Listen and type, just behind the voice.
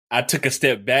I took a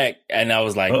step back and I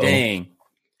was like, dang,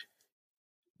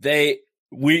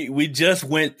 we just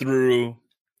went through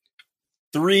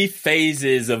 3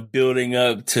 phases of building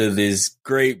up to this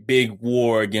great big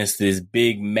war against this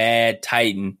big mad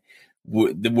titan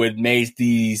what made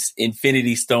these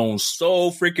Infinity Stones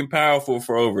so freaking powerful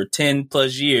for over 10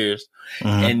 plus years.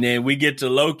 And then we get to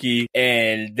Loki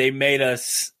and it made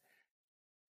us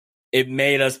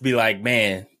be like,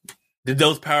 man, did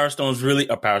those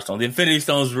the Infinity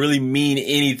Stones really mean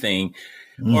anything?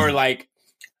 Or like,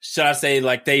 should I say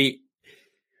like the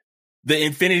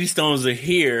Infinity Stones are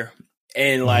here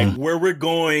and like where we're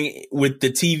going with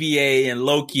the TVA and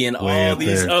Loki and all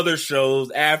these other shows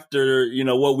after, you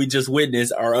know, what we just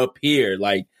witnessed are up here.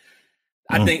 Like,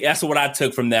 I think that's what I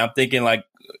took from that. I'm thinking like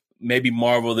maybe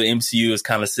Marvel, the MCU is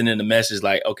kind of sending the message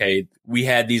like, okay, we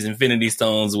had these Infinity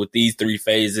Stones with these 3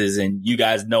 phases and you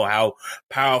guys know how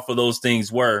powerful those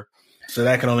things were. So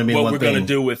that can only mean one thing. What we're going to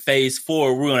do with phase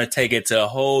 4, we're going to take it to a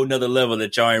whole nother level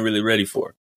that y'all ain't really ready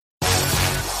for.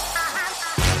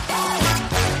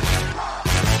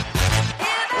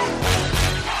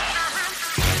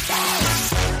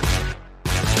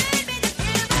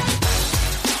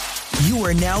 You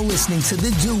are now listening to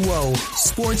the Duo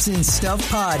Sports and Stuff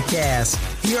podcast.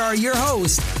 Here are your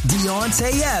hosts,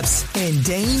 Deontay Epps and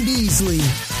Dane Beasley.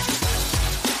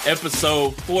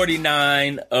 Episode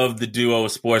 49 of the Duo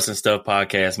Sports and Stuff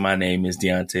podcast. My name is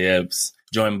Deontay Epps,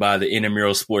 joined by the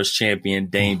intramural sports champion,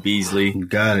 Dane Beasley. You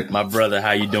got it. My brother,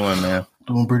 how you doing, man?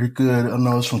 Doing pretty good. I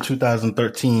know it's from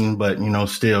 2013, but, you know,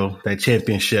 still that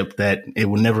championship that it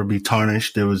will never be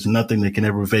tarnished. There was nothing that can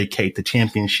ever vacate the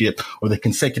championship or the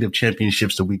consecutive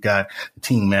championships that we got.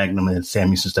 Team Magnum at Sam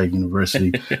Houston State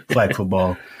University, flag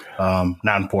football.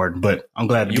 Not important, but I'm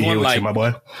glad to be here with you, my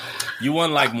boy. You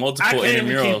won like multiple intramurals. I can't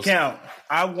even keep count.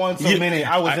 I won so many.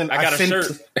 I got a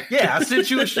shirt. Yeah, I sent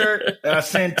you a shirt. And I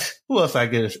sent, who else I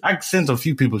guess? I sent a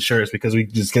few people shirts because we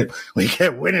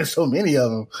kept winning so many of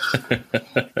them.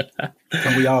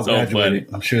 And we all graduated.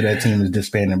 Funny. I'm sure that team is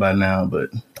disbanded by now, but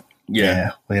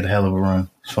yeah, we had a hell of a run.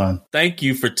 It's fun. Thank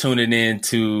you for tuning in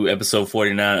to episode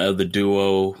 49 of the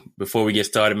Duo. Before we get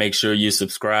started, make sure you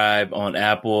subscribe on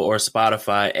Apple or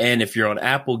Spotify. And if you're on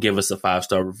Apple, give us a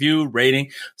 5-star review rating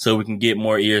so we can get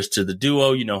more ears to the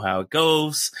Duo. You know how it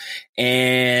goes.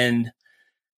 And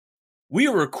we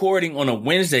are recording on a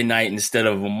Wednesday night instead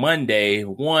of a Monday.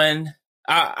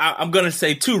 I'm going to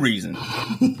say 2 reasons.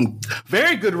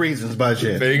 Very good reasons,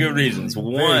 Bajet. Very good reasons.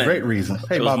 One, great reasons.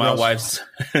 Hey, it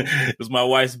was my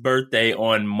wife's birthday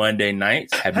on Monday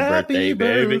night. Happy birthday,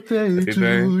 baby. Happy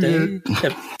birthday.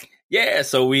 Yeah,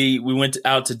 so we went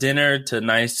out to dinner to a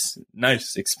nice,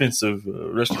 expensive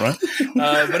restaurant.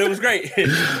 But it was great.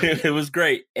 It was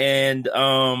great. And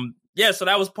yeah, so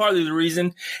that was partly the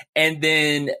reason. And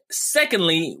then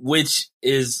secondly, which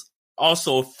is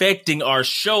also affecting our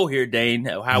show here, Dane,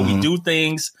 how we do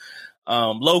things,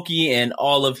 Loki and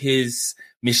all of his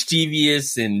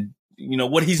mischievous and, you know,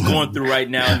 what he's going through right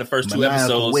now in the first 2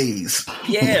 episodes. Ways.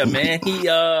 Yeah, man.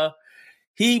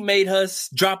 He made us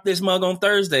drop this mug on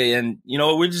Thursday. And, you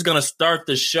know, we're just going to start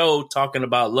the show talking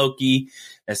about Loki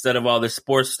instead of all this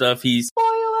sports stuff.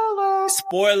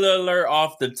 Spoiler alert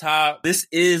off the top. This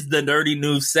is the Nerdy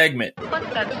News segment. What's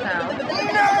that sound?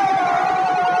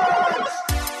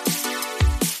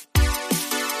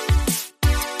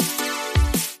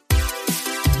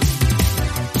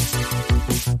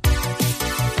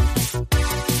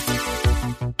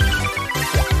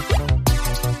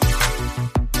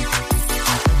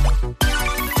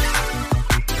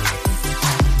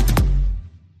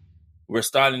 We're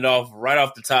starting off right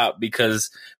off the top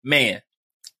because, man,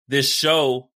 this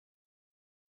show,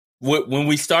 when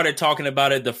we started talking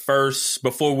about it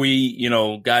before we, you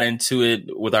know, got into it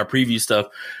with our preview stuff,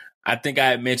 I think I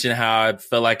had mentioned how I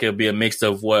felt like it would be a mix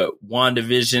of what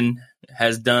WandaVision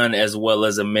has done as well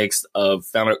as a mix of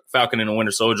Falcon and the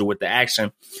Winter Soldier with the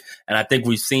action. And I think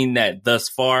we've seen that thus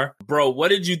far. Bro, what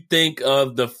did you think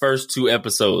of the first 2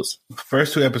 episodes?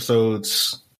 First 2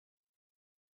 episodes,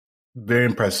 very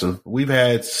impressive. We've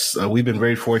been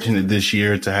very fortunate this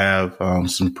year to have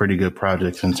some pretty good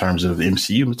projects in terms of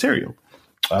MCU material.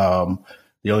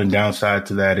 The only downside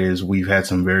to that is we've had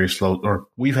some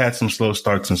slow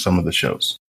starts in some of the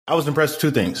shows. I was impressed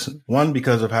with 2 things. One,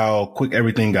 because of how quick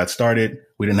everything got started.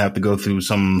 We didn't have to go through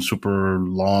some super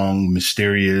long,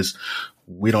 mysterious,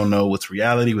 we don't know what's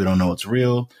reality, we don't know what's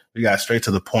real. We got straight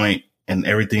to the point and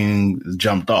everything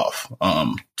jumped off.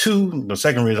 2, the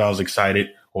second reason I was excited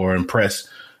or impressed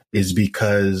is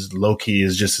because Loki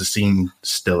is just a scene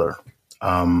stiller.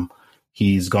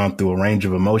 He's gone through a range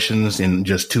of emotions in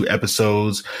just 2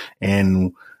 episodes,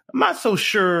 and I'm not so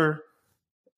sure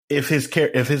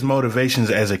if his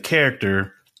motivations as a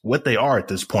character, what they are at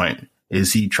this point.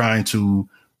 Is he trying to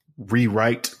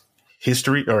rewrite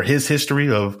history or his history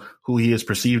of who he is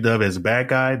perceived of as a bad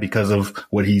guy because of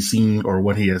what he's seen or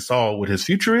what he has saw what his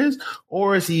future is?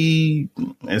 Or is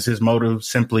his motive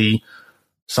simply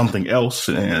something else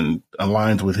and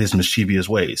aligns with his mischievous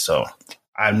ways? So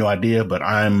I have no idea, but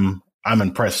I'm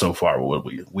impressed so far with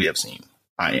what we have seen.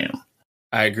 I am.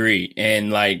 I agree.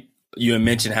 And like you had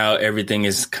mentioned how everything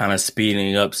is kind of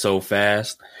speeding up so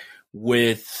fast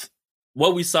with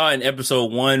what we saw in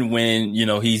episode 1 when, you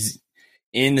know, he's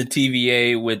in the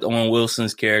TVA with Owen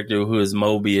Wilson's character, who is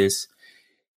Mobius.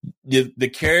 The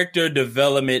character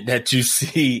development that you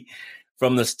see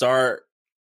from the start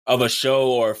of a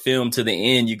show or a film to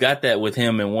the end, you got that with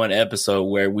him in one episode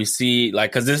where we see,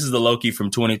 like, because this is the Loki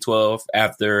from 2012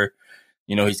 after,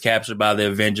 you know, he's captured by the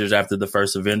Avengers after the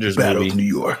first Avengers Battle movie. of New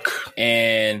York.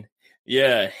 And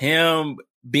yeah, him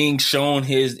being shown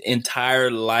his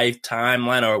entire life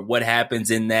timeline or what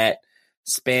happens in that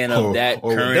span of that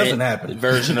current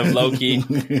version of Loki,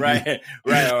 right,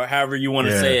 or however you want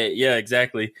to say it. Yeah,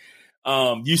 exactly.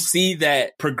 You see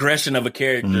that progression of a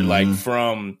character, like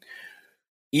from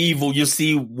evil. You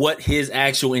see what his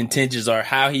actual intentions are,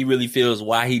 how he really feels,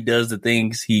 why he does the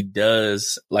things he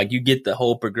does. Like, you get the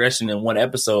whole progression in one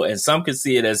episode, and some could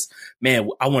see it as, man,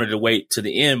 I wanted to wait to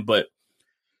the end, but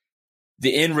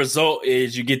the end result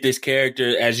is you get this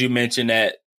character, as you mentioned,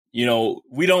 that, you know,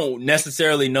 we don't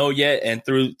necessarily know yet. And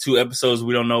through 2 episodes,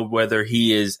 we don't know whether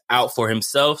he is out for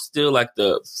himself still, like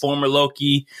the former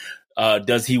Loki.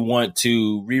 Does he want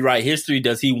to rewrite history?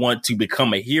 Does he want to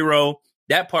become a hero?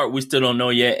 That part we still don't know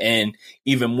yet. And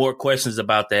even more questions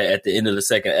about that at the end of the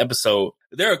 2nd episode.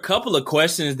 There are a couple of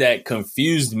questions that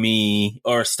confused me,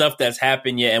 or stuff that's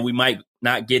happened yet, and we might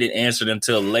not get it answered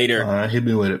until later. All right, hit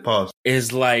me with it. Pause.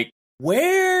 Is like,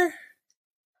 where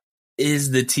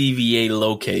is the TVA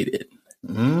located?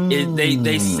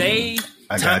 They say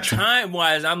time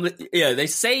wise, they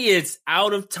say it's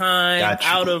out of time,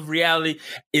 out of reality.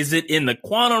 Is it in the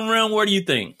quantum realm? What do you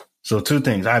think? So 2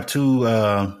 things. I have two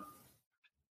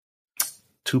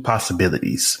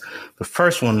possibilities. The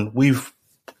first one, we've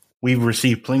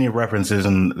received plenty of references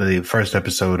in the first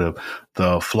episode of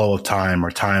the flow of time, or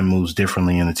time moves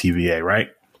differently in the TVA, right?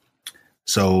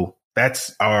 So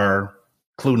that's our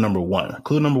clue number 1.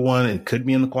 Clue number 1, it could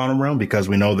be in the quantum realm because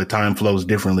we know that time flows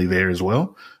differently there as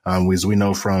well. As we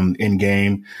know from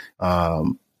Endgame,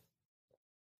 not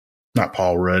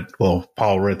Paul Rudd. Well,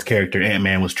 Paul Rudd's character,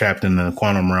 Ant-Man, was trapped in the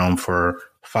quantum realm for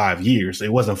 5 years.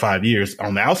 It wasn't 5 years.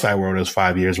 On the outside world, it was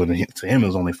 5 years, but to him, it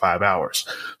was only 5 hours.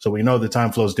 So we know that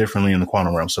time flows differently in the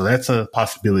quantum realm. So that's a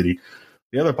possibility.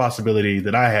 The other possibility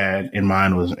that I had in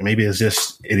mind was maybe it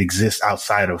exists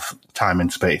outside of time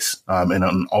and space, in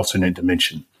an alternate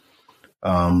dimension.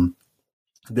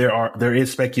 There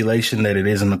is speculation that it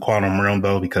is in the quantum realm,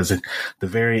 though, because at the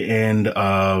very end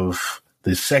of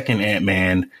the second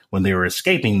Ant-Man, when they were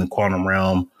escaping the quantum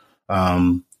realm,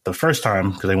 the first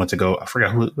time, because they went to go, I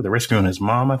forgot who they're rescuing, his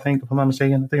mom, I think, if I'm not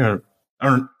mistaken. I think,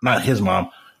 or not his mom,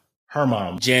 her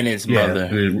mom, Janet's mother.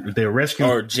 They were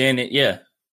rescuing, or Janet, yeah.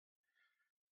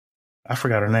 I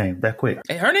forgot her name that quick.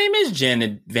 Her name is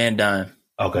Janet Van Dyne.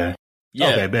 Okay.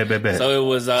 Yeah. Okay, bet. So it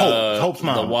was Hope's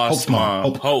mom. The Wasp's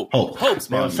mom. Hope's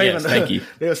mom. Yes, thank you.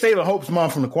 They were saving Hope's mom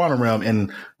from the quantum realm,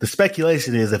 and the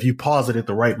speculation is if you pause it at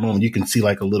the right moment, you can see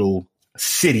like a little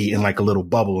city and like a little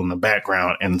bubble in the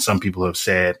background. And some people have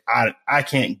said, I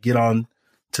can't get on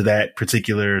to that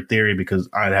particular theory because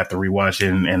I'd have to rewatch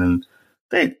it, and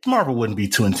Marvel wouldn't be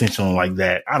too intentional like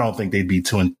that. I don't think they'd be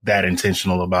that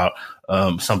intentional about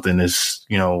something that's,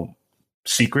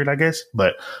 secret, I guess.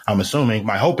 But I'm assuming,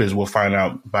 my hope is we'll find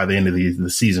out by the end of the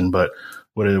season. But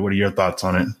what are your thoughts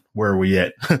on it? Where are we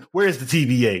at? Where's the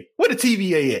TVA? Where the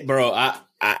TVA at? Bro,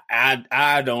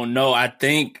 I don't know. I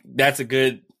think that's a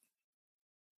good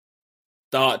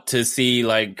thought to see,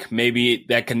 like, maybe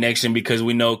that connection, because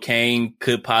we know Kang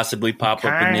could possibly pop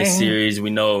up in this series. We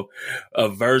know a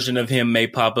version of him may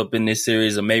pop up in this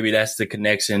series, or maybe that's the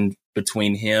connection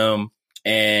between him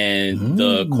and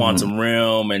the quantum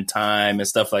realm and time and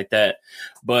stuff like that.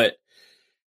 But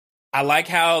I like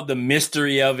how the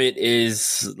mystery of it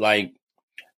is like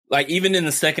even in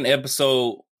the second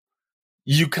episode,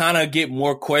 you kind of get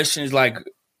more questions. Like,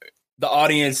 the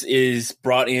audience is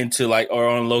brought into, like, or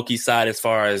on Loki's side, as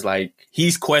far as, like,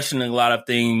 he's questioning a lot of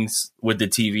things with the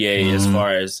TVA, as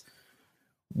far as,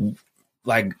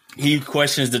 like, he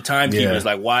questions the timekeepers.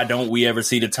 Like, why don't we ever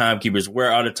see the timekeepers?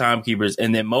 Where are the timekeepers?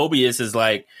 And then Mobius is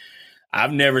like,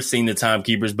 I've never seen the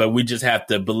timekeepers, but we just have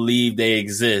to believe they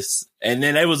exist. And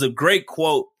then it was a great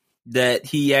quote that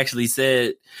he actually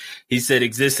said. He said,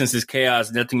 existence is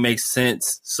chaos. Nothing makes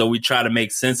sense. So we try to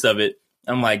make sense of it.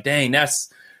 I'm like, dang,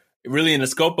 that's really in the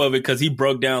scope of it, because he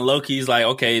broke down Loki. He's like,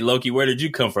 okay, Loki, where did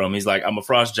you come from? He's like, I'm a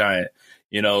frost giant.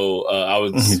 You know, I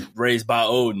was raised by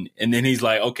Odin. And then he's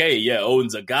like, okay, yeah,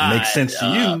 Odin's a god. Makes sense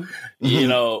to you. You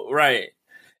know, right.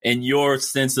 And your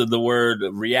sense of the word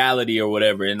reality or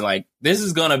whatever. And like, this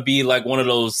is going to be like one of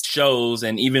those shows.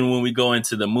 And even when we go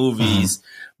into the movies,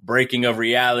 breaking of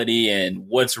reality and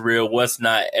what's real, what's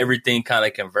not, everything kind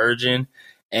of converging.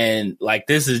 And like,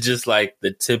 this is just like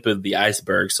the tip of the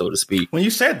iceberg, so to speak. When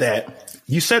you said that,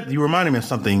 you reminded me of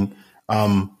something.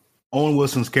 Owen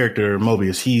Wilson's character,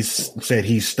 Mobius, he's said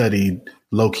he studied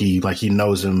Loki, like he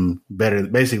knows him better,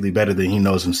 basically better than he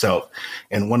knows himself.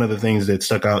 And one of the things that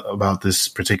stuck out about this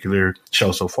particular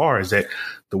show so far is that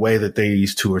the way that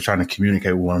these two are trying to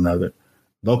communicate with one another.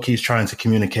 Loki's trying to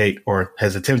communicate, or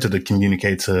has attempted to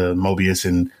communicate to Mobius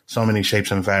in so many shapes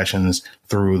and fashions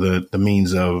through the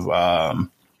means of,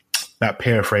 not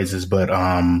paraphrases, but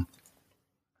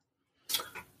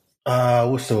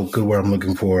what's the good word I'm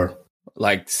looking for?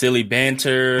 Like silly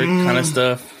banter kind of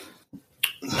stuff.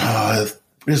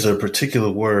 There's a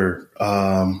particular word.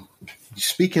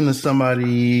 Speaking to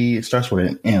somebody, it starts with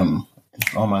an M.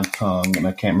 It's on my tongue, and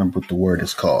I can't remember what the word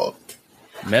is called.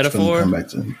 Metaphor? Come back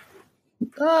to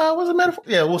was it metaphor?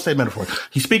 Yeah, we'll say metaphor.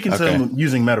 He's speaking to him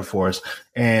using metaphors,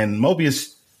 and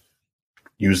Mobius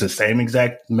used the same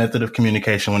exact method of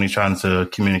communication when he's trying to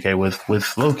communicate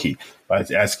with Loki, by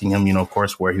asking him, you know, of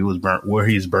course, where he was burnt, where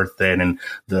he's birthed at, and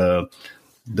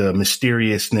the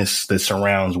mysteriousness that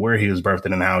surrounds where he was birthed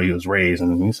and how he was raised.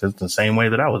 And he says, the same way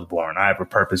that I was born. I have a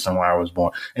purpose in why I was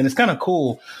born. And it's kind of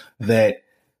cool that,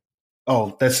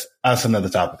 that's another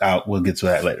topic. We'll get to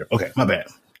that later. Okay, my bad.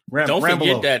 Don't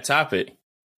forget that topic.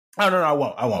 Oh, no, I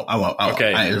won't.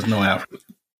 Okay. There's no after.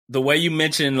 The way you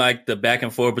mentioned like the back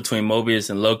and forth between Mobius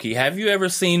and Loki, have you ever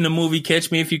seen the movie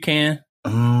Catch Me If You Can?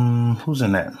 Who's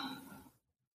in that?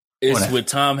 It's with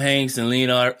Tom Hanks and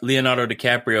Leonardo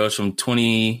DiCaprio. It's from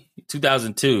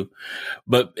 2002,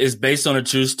 but it's based on a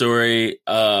true story.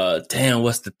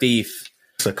 What's the thief?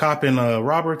 It's a cop and a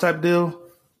robber type deal.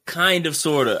 Kind of,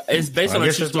 sort of. It's based on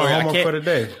a true story. I can't for the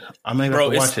day. I may have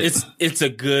to watch it. It's a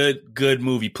good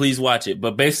movie. Please watch it.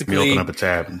 But basically, open up a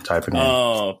tab and type it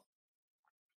in.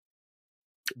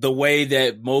 The way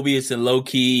that Mobius and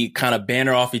Loki kind of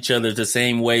banter off each other the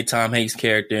same way Tom Hanks'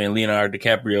 character and Leonardo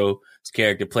DiCaprio's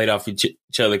character played off each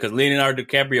other. Because Leonardo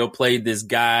DiCaprio played this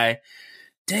guy.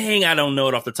 Dang, I don't know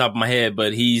it off the top of my head,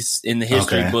 but he's in the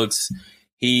history books.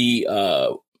 He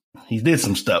did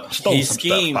some stuff.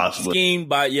 Schemed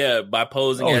by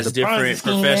posing as different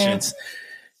professions.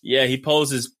 Yeah, he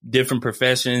poses different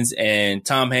professions, and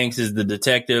Tom Hanks is the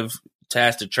detective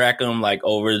tasked to track him like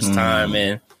over his time.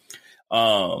 And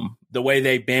the way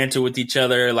they banter with each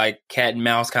other, like cat and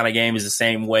mouse kind of game, is the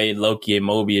same way Loki and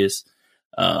Mobius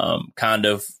kind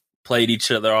of played each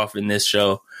other off in this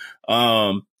show.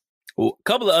 A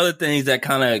couple of other things that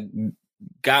kind of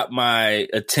got my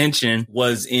attention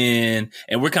was and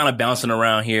we're kind of bouncing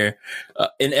around here,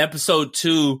 in episode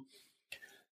 2,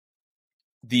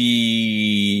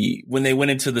 when they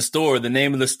went into the store, the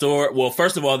name of the store, well,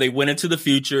 first of all, they went into the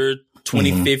future,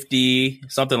 2050,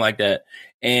 something like that.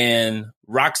 And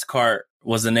Roxcart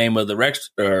was the name of the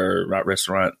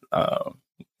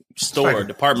store, like,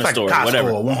 department store, Costco whatever.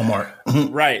 Or Walmart.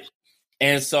 Right.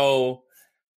 And so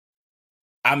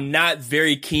I'm not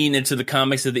very keen into the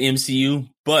comics of the MCU,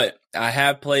 but I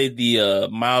have played the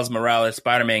Miles Morales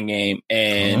Spider-Man game,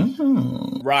 and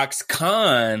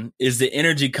Roxconn is the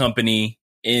energy company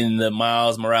in the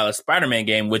Miles Morales Spider-Man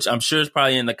game, which I'm sure is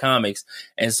probably in the comics.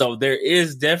 And so there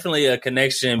is definitely a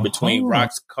connection between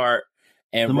Roxcart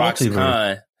and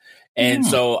Roxconn. And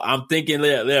so I'm thinking,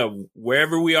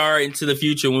 wherever we are into the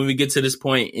future, when we get to this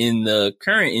point in the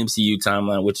current MCU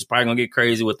timeline, which is probably going to get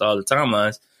crazy with all the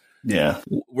timelines,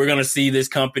 we're going to see this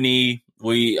company.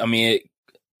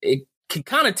 It can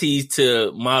kind of tease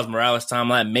to Miles Morales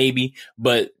timeline, maybe,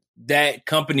 but that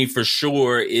company for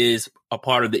sure is a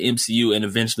part of the MCU and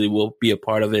eventually will be a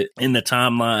part of it in the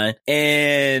timeline.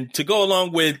 And to go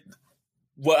along with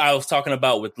what I was talking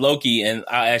about with Loki, and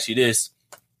I'll ask you this.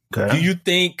 Okay. Do you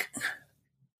think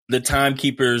the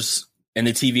Timekeepers and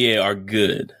the TVA are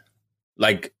good?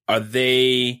 Like, are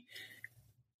they're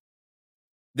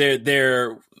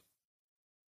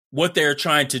what they're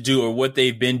trying to do or what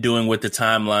they've been doing with the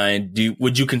timeline?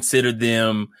 Would you consider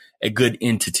them a good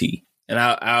entity? And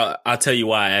I'll tell you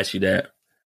why I asked you that.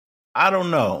 I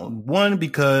don't know. One,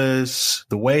 because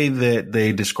the way that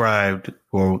they described,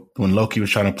 or when Loki was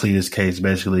trying to plead his case,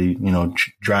 basically,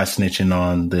 dry snitching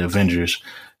on the Avengers,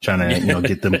 trying to,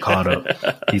 get them caught up.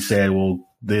 He said, well,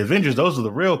 the Avengers, those are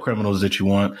the real criminals that you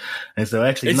want. And so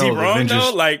actually, is he wrong Avengers,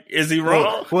 though? Like, is he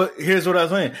wrong? Well, here's what I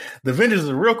was saying. The Avengers are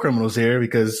the real criminals here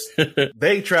because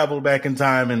they traveled back in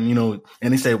time and,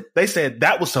 and they said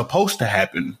that was supposed to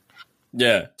happen.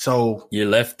 Yeah. So you're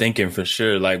left thinking for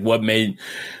sure. Like what made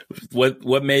the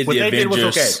Avengers? Did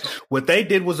was okay. What they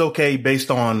did was okay based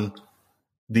on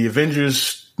the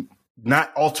Avengers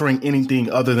not altering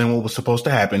anything other than what was supposed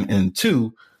to happen. And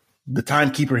 2, the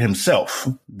timekeeper himself,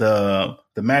 the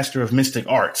master of mystic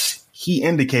arts, he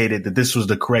indicated that this was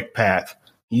the correct path.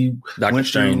 He Doctor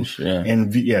Strange,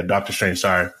 Doctor Strange.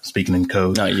 Sorry, speaking in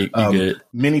code. No, you good.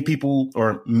 Many people,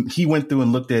 he went through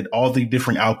and looked at all the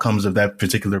different outcomes of that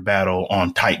particular battle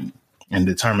on Titan and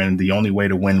determined the only way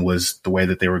to win was the way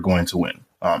that they were going to win,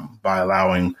 by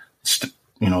allowing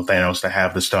Thanos to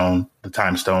have the stone, the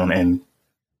time stone, and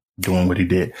doing what he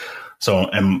did. So,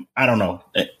 I don't know.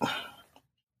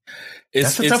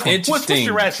 It's interesting. What's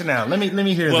your rationale? Let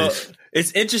me hear this.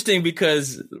 It's interesting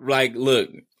because, like, look,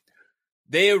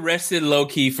 they arrested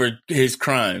Loki for his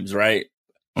crimes, right?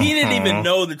 He didn't even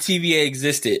know the TVA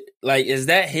existed. Like, is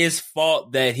that his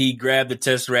fault that he grabbed the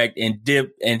Tesseract and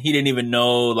dipped, and he didn't even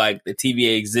know like the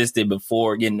TVA existed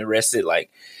before getting arrested? Like,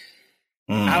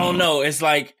 I don't know. It's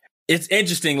like it's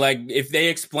interesting. Like, if they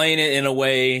explain it in a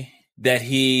way that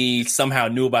he somehow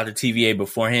knew about the TVA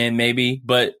beforehand, maybe,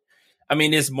 but. I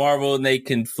mean, it's Marvel and they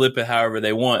can flip it however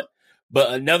they want.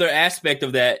 But another aspect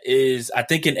of that is, I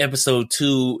think in episode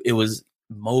 2, it was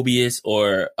Mobius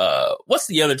or what's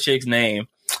the other chick's name?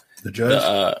 The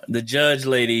judge? The judge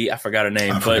lady. I forgot her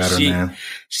name.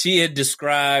 She had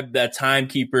described the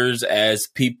timekeepers as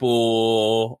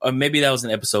people, or maybe that was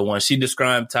in episode 1. She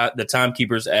described the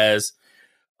timekeepers as,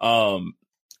 no,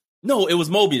 it was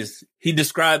Mobius. He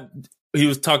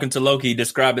was talking to Loki,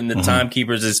 describing the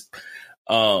timekeepers as,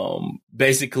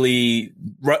 basically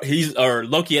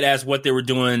Loki had asked what they were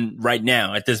doing right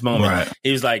now at this moment. Right.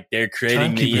 He was like, they're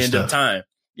creating the end of time.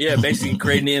 Yeah, basically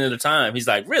creating the end of the time. He's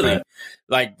like, really? Right.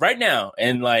 Like right now.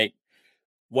 And like,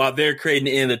 while they're creating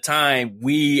the end of time,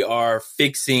 we are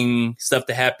fixing stuff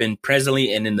that happened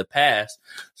presently and in the past.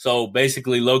 So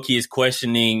basically Loki is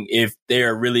questioning if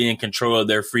they're really in control of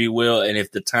their free will and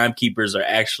if the timekeepers are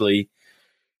actually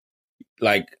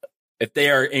like, if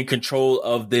they are in control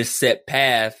of this set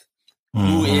path,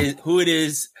 who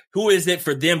is it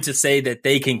for them to say that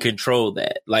they can control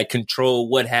that? Like control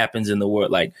what happens in the world,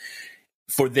 like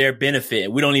for their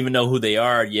benefit. We don't even know who they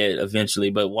are yet eventually,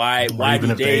 but why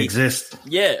do they exist?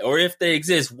 Yeah. Or if they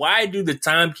exist, why do the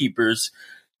timekeepers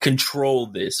control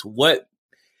this? Who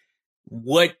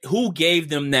gave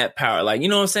them that power? Like, you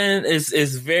know what I'm saying?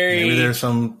 It's very,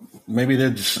 maybe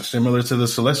they're just similar to the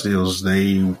Celestials.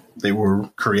 They were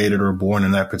created or born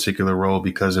in that particular role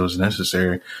because it was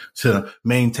necessary to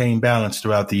maintain balance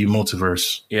throughout the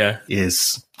multiverse. Yeah.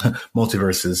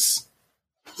 Multiverses.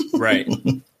 Right.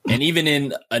 And even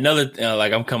in another,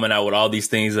 like I'm coming out with all these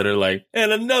things that are like,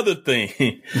 and another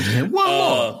thing. One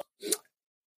more.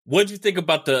 What'd you think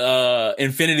about the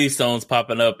Infinity Stones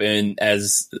popping up and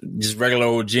as just regular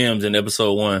old gems in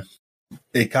episode 1?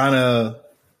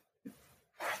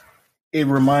 It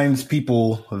reminds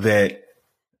people that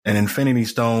an Infinity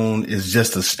Stone is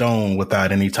just a stone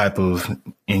without any type of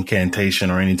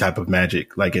incantation or any type of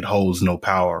magic. Like it holds no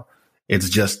power. It's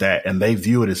just that. And they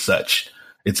view it as such.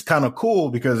 It's kind of cool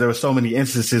because there were so many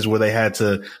instances where they had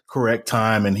to correct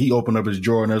time and he opened up his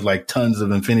drawer and there's like tons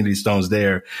of Infinity Stones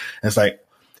there. And it's like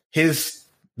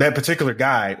that particular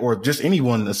guy or just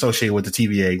anyone associated with the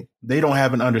TVA, they don't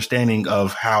have an understanding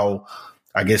of how,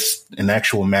 I guess, in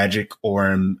actual magic or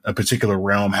in a particular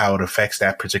realm, how it affects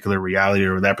that particular reality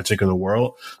or that particular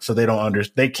world. So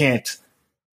they can't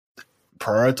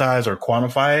prioritize or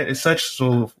quantify it as such.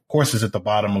 So of course it's at the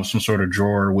bottom of some sort of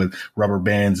drawer with rubber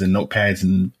bands and notepads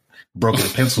and broken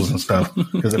pencils and stuff.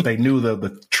 Because if they knew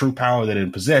the true power that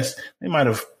it possessed, they might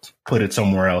have put it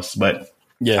somewhere else. But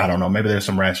yeah, I don't know. Maybe there's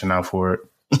some rationale for it.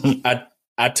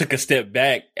 I took a step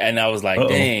back and I was like,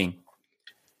 dang,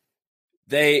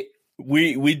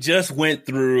 we just went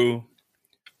through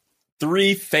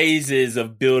 3 phases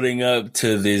of building up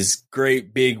to this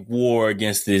great big war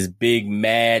against this big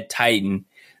mad Titan,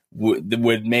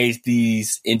 what made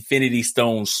these Infinity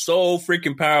Stones so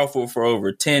freaking powerful for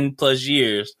over 10 plus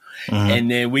years. And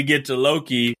then we get to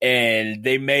Loki and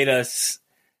it made us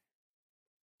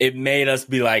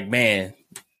be like, man,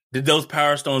 did those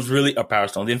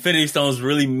the Infinity Stones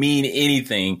really mean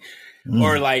anything?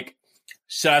 Or like,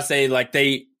 should I say like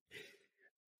the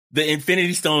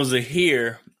Infinity Stones are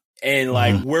here And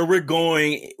like where we're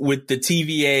going with the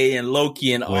TVA and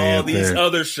Loki and Way all up these there.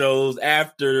 other shows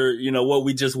after, you know, what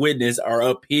we just witnessed are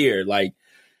up here. Like,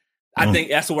 I think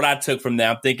that's what I took from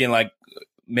that. I'm thinking like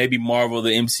maybe Marvel, the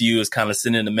MCU is kind of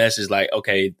sending the message like,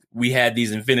 okay, we had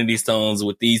these Infinity Stones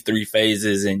with these 3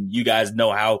 phases and you guys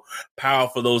know how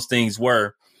powerful those things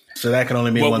were. So that can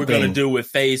only mean what one we're thing. going to do with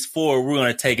phase 4, we're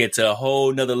going to take it to a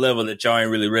whole nother level that y'all ain't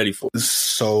really ready for.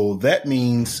 So that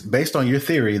means, based on your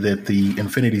theory that the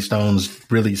Infinity Stones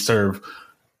really serve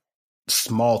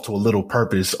small to a little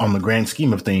purpose on the grand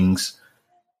scheme of things,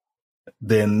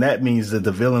 then that means that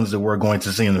the villains that we're going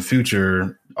to see in the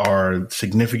future are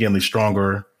significantly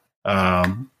stronger,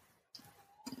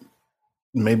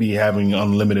 maybe having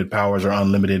unlimited powers or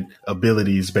unlimited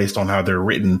abilities based on how they're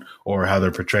written or how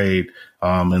they're portrayed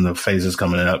in the phases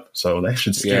coming up. So that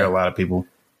should scare a lot of people.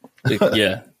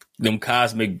 Yeah. Them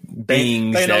cosmic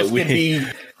beings Thanos that we... could be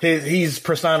he's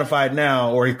personified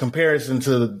now, or in comparison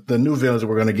to the new villains that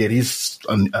we're going to get, he's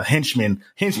a henchman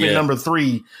number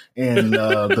 3 in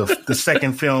the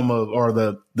second film of, or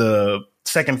the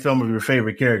second film of your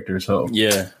favorite character. So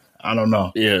yeah, I don't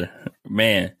know. Yeah,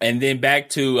 man. And then back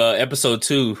to episode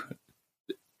 2.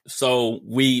 So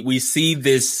we see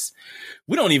this.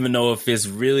 We don't even know if it's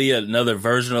really another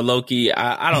version of Loki.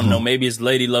 I don't know. Maybe it's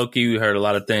Lady Loki. We heard a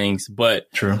lot of things,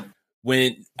 but True.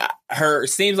 When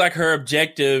seems like her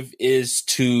objective is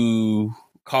to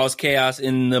cause chaos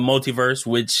in the multiverse,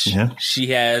 which she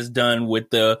has done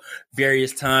with the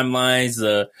various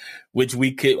timelines, which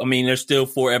we could, I mean, there's still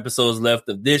 4 episodes left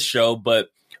of this show, but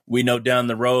we know down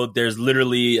the road, there's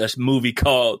literally a movie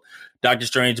called Doctor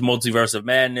Strange Multiverse of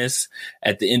Madness.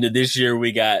 At the end of this year,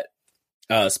 we got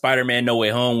Spider-Man No Way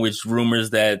Home, which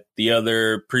rumors that the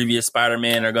other previous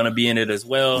Spider-Man are going to be in it as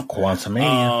well.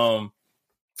 Quantumania.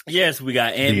 Yes, we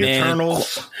got Ant-Man. The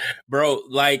Eternals. Bro,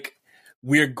 like,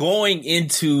 we're going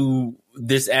into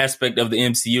this aspect of the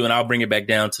MCU, and I'll bring it back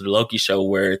down to the Loki show,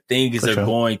 where things are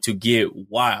going to get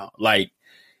wild. Like,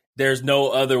 there's no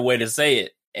other way to say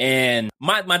it. And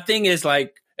my thing is,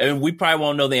 like, and we probably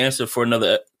won't know the answer for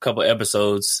another couple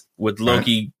episodes with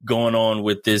Loki going on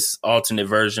with this alternate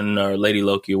version, or Lady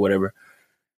Loki or whatever.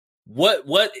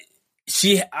 What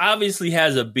she obviously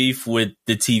has a beef with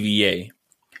the TVA.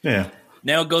 Yeah.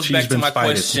 Now it goes back to my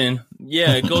question.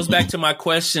 Yeah, it goes back to my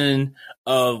question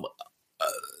of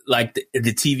like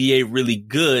the TVA really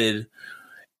good?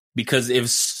 Because if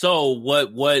so,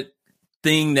 what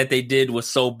thing that they did was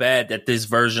so bad that this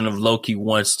version of Loki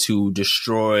wants to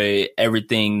destroy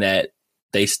everything that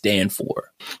they stand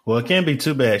for? Well, it can't be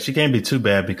too bad. She can't be too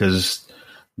bad because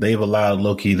they've allowed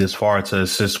Loki this far to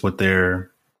assist with their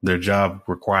job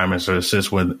requirements or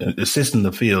assist in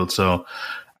the field. So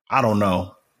I don't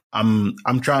know.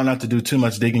 I'm trying not to do too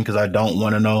much digging because I don't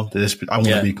want to know. I want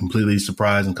to be completely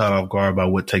surprised and caught off guard by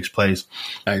what takes place.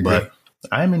 I agree. But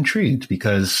I'm intrigued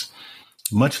because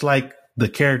much like the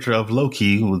character of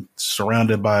Loki,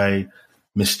 surrounded by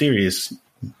mystery,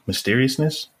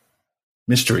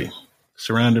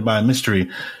 surrounded by mystery,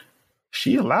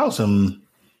 she allows him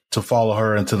to follow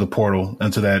her into the portal,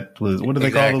 into that. What do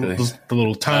they call the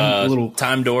little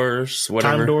time doors,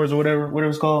 whatever. Time doors or whatever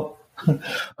it's called.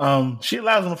 She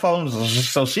allows him to follow him,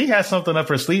 so she has something up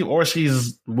her sleeve, or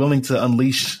she's willing to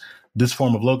unleash this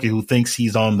form of Loki who thinks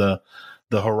he's on the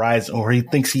horizon, or he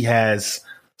thinks he has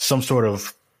some sort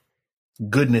of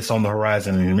goodness on the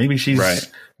horizon, and maybe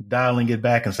she's dialing it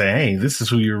back and saying, "Hey, this is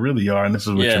who you really are, and this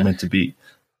is what you're meant to be."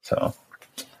 So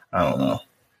I don't know.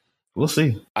 We'll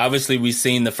see. Obviously, we've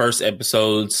seen the first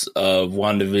episodes of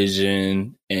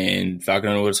WandaVision and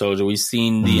Falcon and the Winter Soldier. We've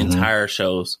seen the entire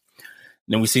shows.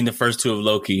 Then we've seen the first 2 of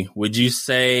Loki. Would you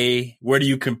say, where do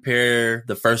you compare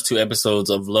the first 2 episodes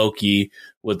of Loki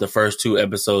with the first 2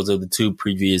 episodes of the 2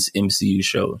 previous MCU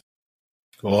shows?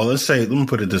 Well, let me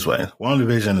put it this way.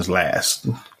 WandaVision is last,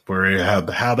 where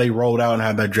how they rolled out and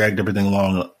how they dragged everything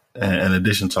along, in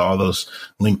addition to all those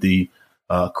lengthy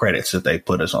credits that they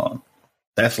put us on.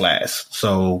 That's last.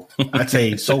 So I'd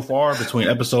say so far between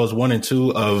episodes 1 and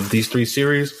 2 of these 3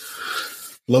 series,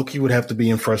 Loki would have to be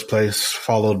in first place,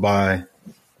 followed by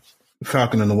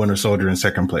Falcon and the Winter Soldier in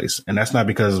second place. And that's not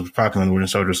because Falcon and the Winter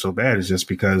Soldier is so bad. It's just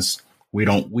because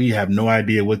we have no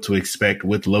idea what to expect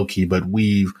with Loki, but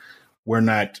we're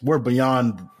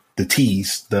beyond the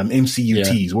tease, the MCU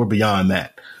tease. We're beyond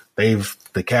that.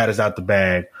 The cat is out the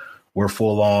bag. We're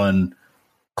full on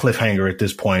cliffhanger at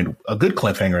this point, a good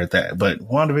cliffhanger at that. But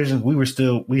WandaVision,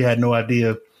 we had no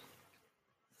idea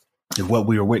if what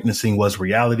we were witnessing was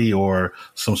reality or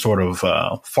some sort of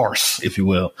farce, if you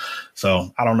will.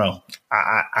 So I don't know.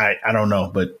 I don't know.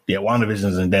 But yeah, WandaVision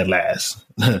is in dead last.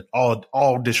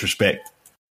 all disrespect.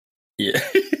 Yeah,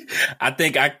 I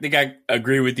think I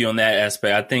agree with you on that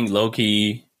aspect. I think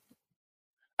low-key,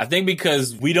 I think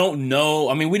because we don't know.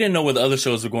 I mean, we didn't know where the other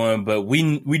shows were going, but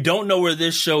we don't know where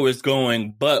this show is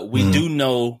going. But we do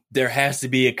know there has to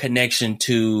be a connection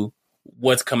to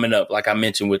what's coming up. Like I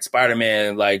mentioned with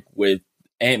Spider-Man, like with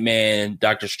Ant-Man,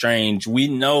 Doctor Strange, we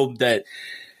know that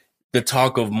the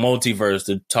talk of multiverse,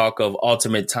 the talk of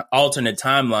alternate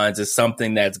timelines is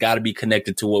something that's got to be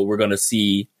connected to what we're going to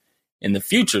see in the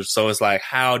future. So it's like,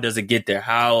 how does it get there?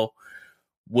 How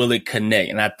will it connect?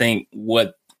 And I think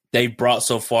what they brought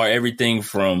so far, everything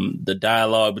from the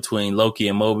dialogue between Loki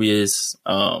and Mobius,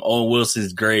 Owen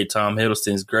Wilson's great, Tom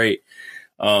Hiddleston's great,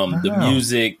 the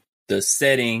music, the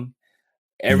setting,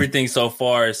 everything so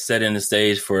far is setting the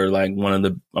stage for like one of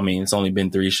the, I mean, it's only been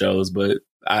 3 shows, but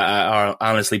I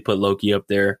honestly put Loki up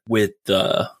there with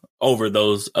over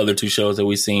those other 2 shows that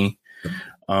we've seen.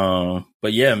 But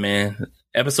yeah, man,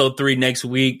 episode 3 next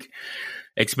week.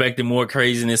 Expecting more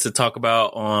craziness to talk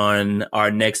about on our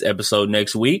next episode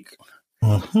next week.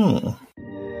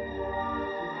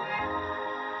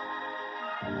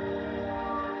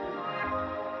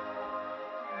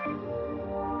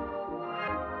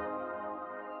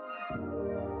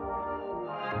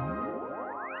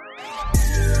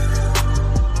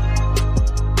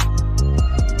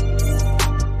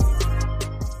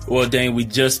 Well, Dane, we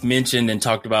just mentioned and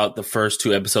talked about the first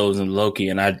 2 episodes of Loki,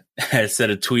 and I had said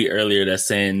a tweet earlier that's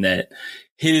saying that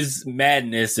his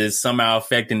madness is somehow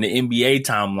affecting the NBA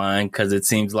timeline because it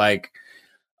seems like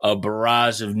a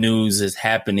barrage of news is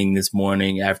happening this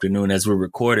afternoon as we're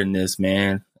recording this,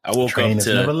 man. I woke up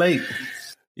to never late.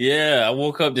 Yeah, I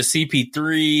woke up to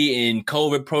CP3 and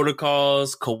COVID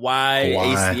protocols, Kawhi.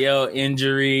 ACL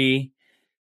injury.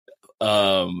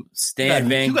 Stan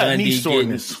Van Gundy.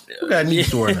 Who got knee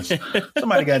soreness?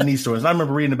 Somebody got knee soreness. I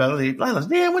remember reading about it. Like,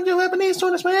 damn, when you have a knee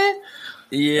soreness, man?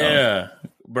 Yeah,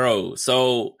 bro.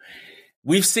 So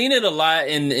we've seen it a lot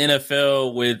in the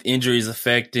NFL with injuries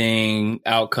affecting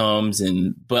outcomes,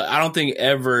 but I don't think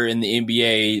ever in the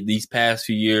NBA these past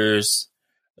few years,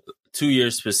 2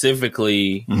 years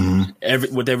specifically,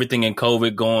 with everything in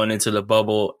COVID going into the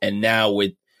bubble, and now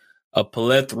with a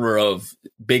plethora of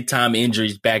big time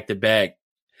injuries back to back.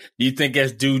 Do you think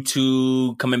that's due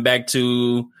to coming back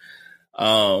to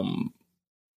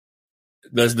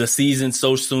the season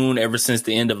so soon ever since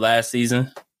the end of last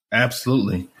season?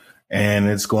 Absolutely. And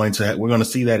we're going to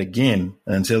see that again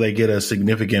until they get a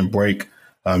significant break,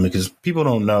 because people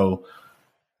don't know,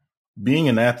 being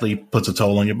an athlete puts a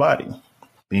toll on your body.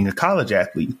 Being a college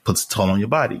athlete puts a toll on your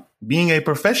body. Being a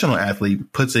professional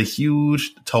athlete puts a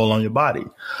huge toll on your body.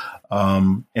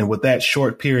 And with that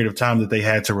short period of time that they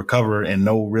had to recover and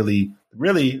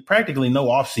practically no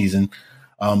off season,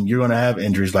 you're going to have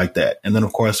injuries like that. And then,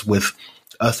 of course, with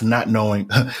us not knowing,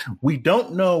 we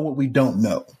don't know what we don't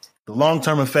know. The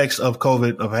long-term effects of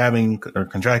COVID, of having or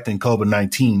contracting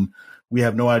COVID-19, we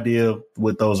have no idea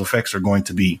what those effects are going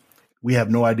to be. We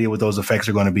have no idea what those effects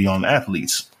are going to be on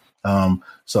athletes.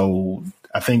 So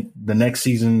I think the next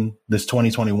season, this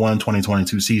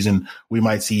 2021-2022 season, we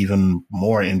might see even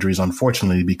more injuries,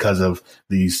 unfortunately, because of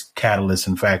these catalysts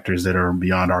and factors that are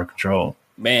beyond our control.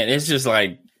 Man, it's just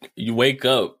like you wake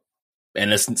up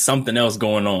and there's something else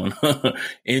going on.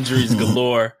 Injuries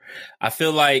galore. I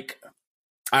feel like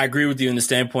I agree with you in the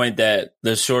standpoint that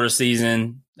the shorter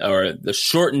season or the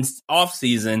shortened off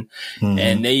season,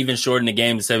 and they even shortened the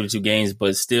game to 72 games,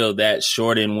 but still that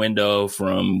shortened window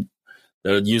from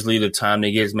usually the time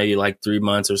they get is maybe like 3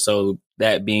 months or so,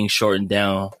 that being shortened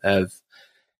down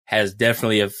has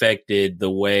definitely affected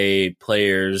the way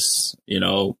players,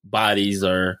 bodies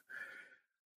are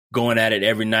going at it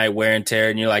every night, wear and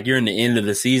tear. And you're in the end of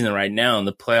the season right now in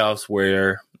the playoffs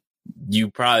where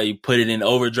you probably put it in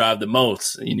overdrive the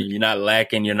most. You're not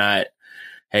lacking. You're not,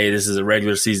 hey, this is a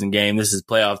regular season game. This is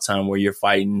playoff time where you're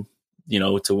fighting,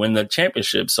 to win the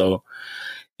championship. So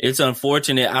it's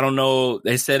unfortunate. I don't know.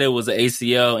 They said it was an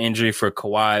ACL injury for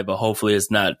Kawhi, but hopefully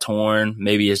it's not torn.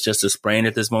 Maybe it's just a sprain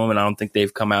at this moment. I don't think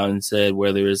they've come out and said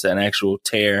whether it's an actual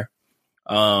tear.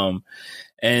 And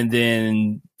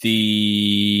then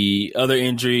the other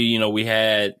injury, we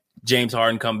had James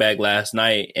Harden come back last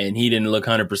night, and he didn't look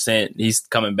 100%. He's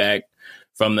coming back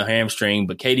from the hamstring,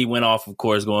 but KD went off, of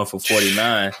course, going for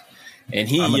 49. And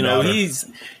he's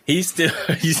still.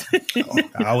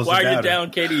 I was why are you down,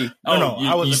 KD?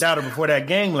 I was a doubter before that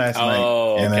game last night.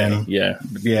 Oh, okay.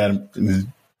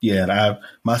 Yeah. I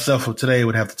myself today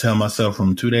would have to tell myself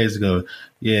from 2 days ago,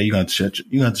 you're going to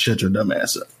have to shut your dumb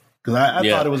ass up, because I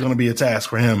thought it was going to be a task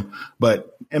for him.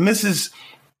 And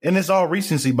it's all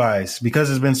recency bias, because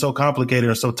it's been so complicated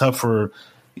or so tough for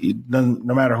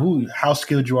no matter how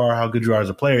skilled you are, how good you are as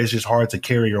a player, it's just hard to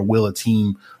carry or will a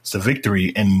team to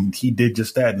victory. And he did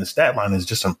just that. And the stat line is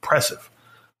just impressive.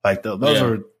 Like those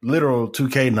are literal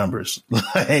 2K numbers.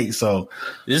 So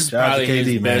this is probably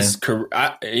his best career.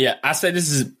 I say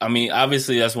this is. I mean,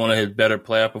 obviously that's one of his better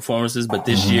playoff performances. But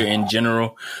this year in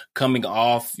general, coming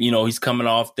off, he's coming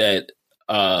off that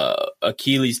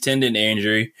Achilles tendon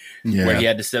injury where he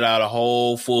had to sit out a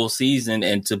whole full season,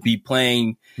 and to be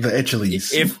playing the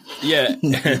Achilles. He's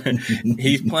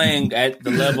playing at the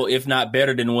level, if not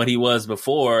better than what he was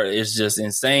before. It's just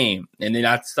insane. And then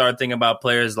I started thinking about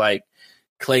players like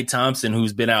Klay Thompson,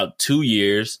 who's been out 2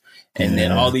 years, and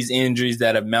then all these injuries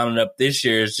that have mounted up this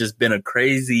year. It's just been a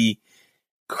crazy,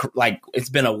 it's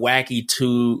been a wacky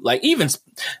even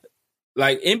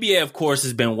NBA, of course,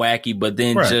 has been wacky, but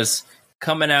then just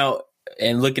coming out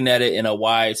and looking at it in a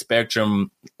wide spectrum,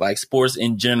 like sports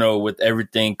in general, with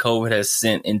everything COVID has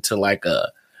sent into like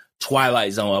a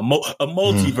Twilight Zone, a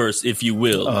multiverse, if you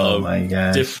will. Oh my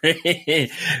gosh.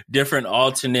 Different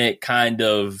alternate kind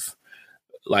of,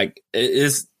 like,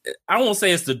 it's, I won't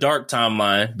say it's the dark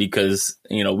timeline because,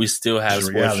 we still have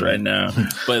sports right now,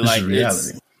 but like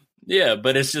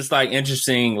but it's just like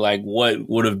interesting, like what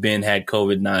would have been had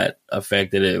COVID not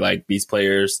affected it, like these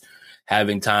players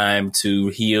having time to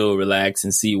heal, relax,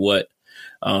 and see what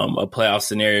a playoff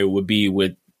scenario would be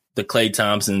with the Klay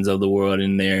Thompsons of the world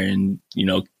in there. And,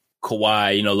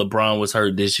 Kawhi, LeBron was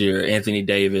hurt this year, Anthony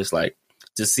Davis, like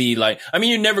to see, like, I mean,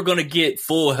 you're never going to get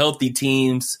full healthy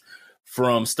teams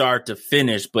from start to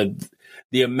finish, but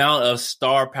the amount of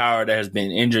star power that has been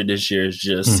injured this year is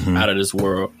just out of this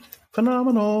world.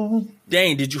 Phenomenal.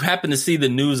 Dane, did you happen to see the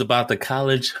news about the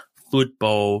college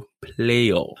football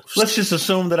playoffs? Let's just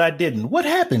assume that I didn't. What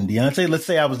happened, Deontay? Let's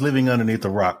say I was living underneath a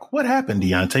rock. What happened,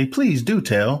 Deontay? Please do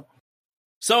tell.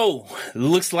 So,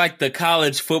 looks like the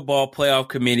college football playoff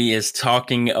committee is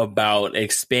talking about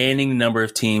expanding the number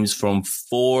of teams from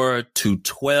 4 to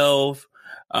 12.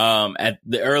 At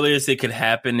the earliest it could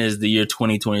happen is the year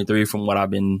 2023, from what I've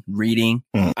been reading.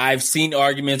 I've seen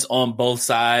arguments on both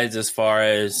sides as far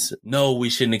as, no,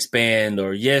 we shouldn't expand,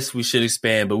 or yes, we should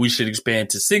expand, but we should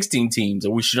expand to 16 teams,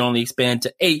 or we should only expand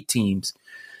to 8 teams.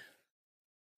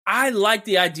 I like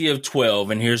the idea of 12,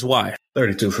 and here's why.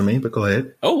 32 for me, but go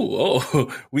ahead.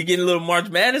 Oh, we getting a little March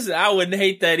Madness? I wouldn't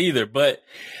hate that either, but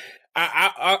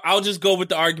I'll just go with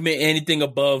the argument anything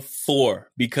above 4,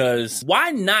 because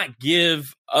why not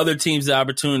give other teams the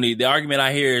opportunity? The argument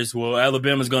I hear is, well,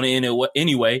 Alabama's going to end it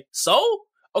anyway. So,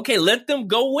 okay, let them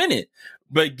go win it.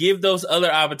 But give those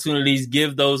other opportunities,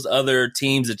 give those other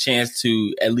teams a chance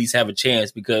to at least have a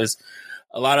chance, because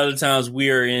a lot of the times we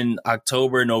are in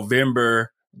October,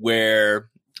 November, where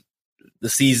the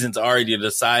season's already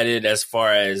decided as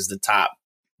far as the top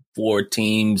 4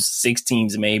 teams, 6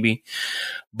 teams maybe.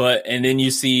 And then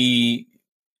you see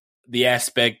the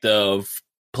aspect of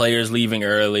players leaving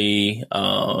early,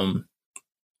 the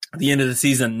end of the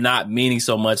season not meaning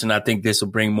so much. And I think this will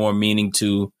bring more meaning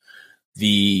to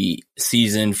the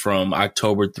season from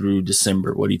October through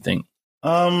December. What do you think?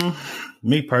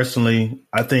 Me personally,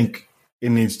 I think it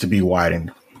needs to be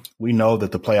widened. We know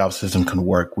that the playoff system can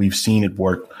work. We've seen it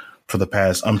work for the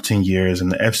past umpteen years in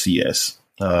the FCS,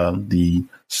 the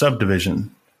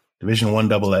subdivision, Division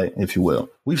I AA, if you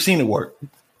will. We've seen it work.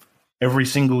 Every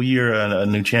single year, a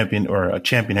new champion or a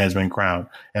champion has been crowned,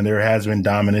 and there has been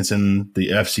dominance in the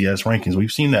FCS rankings.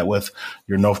 We've seen that with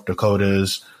your North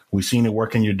Dakotas. We've seen it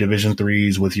work in your Division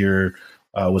IIIs with your,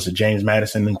 was it James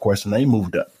Madison, of course, and they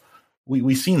moved up.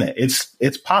 We've seen that.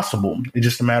 It's possible. It's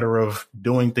just a matter of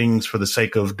doing things for the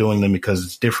sake of doing them because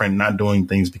it's different, not doing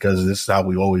things because this is how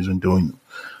we've always been doing them.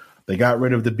 They got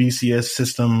rid of the BCS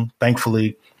system.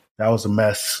 Thankfully, that was a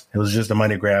mess. It was just a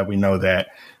money grab. We know that.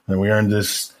 And we earned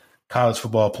this college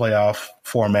football playoff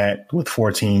format with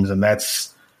 4 teams, and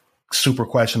that's super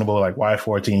questionable. Like, why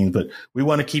 4 teams? But we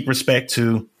want to keep respect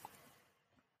to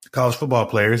college football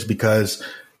players because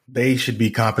they should be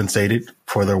compensated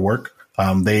for their work.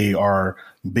 They are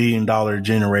billion-dollar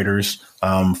generators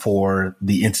for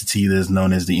the entity that is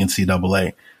known as the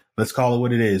NCAA. Let's call it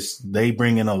what it is. They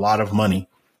bring in a lot of money,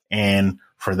 and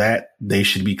for that, they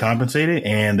should be compensated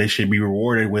and they should be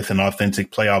rewarded with an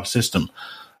authentic playoff system.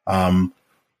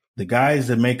 The guys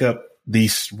that make up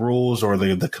these rules, or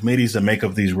the committees that make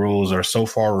up these rules, are so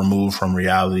far removed from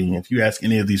reality. If you ask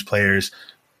any of these players,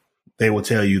 they will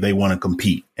tell you they want to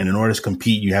compete. And in order to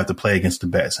compete, you have to play against the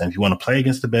best. And if you want to play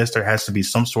against the best, there has to be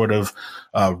some sort of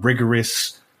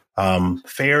rigorous,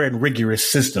 fair and rigorous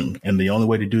system. And the only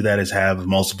way to do that is have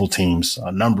multiple teams,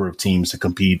 a number of teams to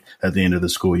compete at the end of the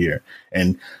school year.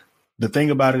 And the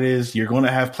thing about it is you're going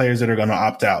to have players that are going to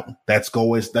opt out. That's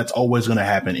always going to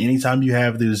happen. Anytime you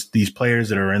have these players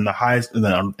that are in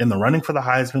the running for the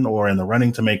Heisman or in the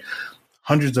running to make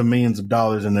hundreds of millions of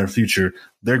dollars in their future,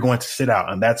 they're going to sit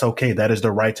out, and that's okay. That is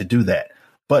their right to do that.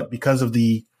 But because of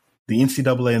the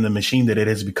NCAA and the machine that it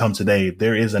has become today,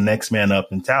 there is a next man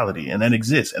up mentality, and that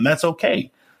exists, and that's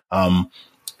okay.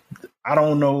 I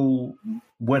don't know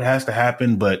what has to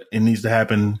happen, but it needs to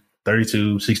happen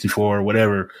 32, 64,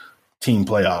 whatever team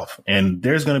playoff. And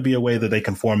there's going to be a way that they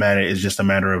can format it. It's just a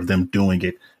matter of them doing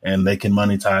it, and they can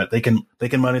monetize. They can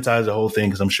monetize the whole thing,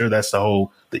 because I'm sure that's the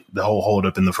whole hold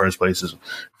up in the first place is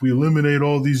if we eliminate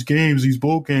all these games, these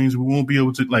bowl games, we won't be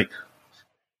able to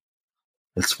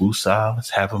let's woosah.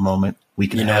 Let's have a moment. We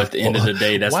can at the end of the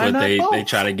day, that's what they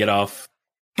try to get off.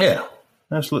 Yeah.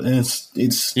 Absolutely. And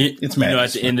it's mad.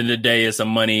 At the end of the day, it's a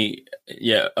money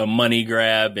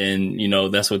grab,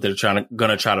 and that's what they're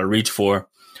gonna try to reach for.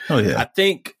 Oh yeah. I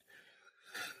think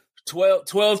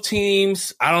 12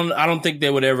 teams. I don't think they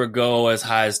would ever go as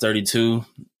high as 32.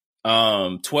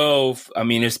 12. I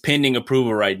mean, it's pending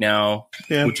approval right now,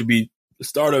 which would be the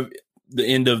start of the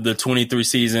end of the 23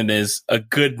 season. Is a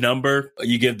good number.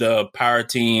 You give the power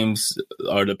teams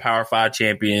or the Power 5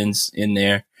 champions in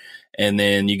there. And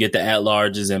then you get the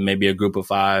at-larges and maybe a group of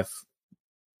 5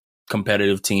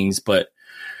 competitive teams. But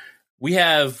we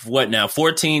have 14?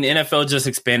 NFL just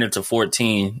expanded to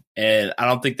 14. And I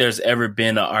don't think there's ever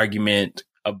been an argument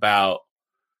about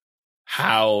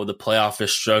how the playoff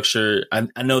is structured.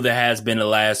 I know there has been the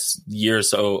last year or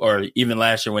so, or even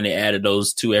last year when they added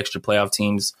those 2 extra playoff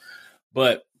teams.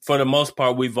 But for the most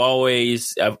part,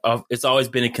 it's always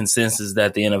been a consensus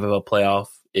that the NFL playoff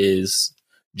is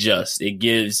just. It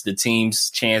gives the teams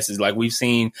chances. Like we've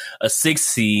seen a 6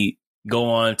 seed go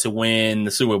on to win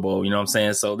the Super Bowl. You know what I'm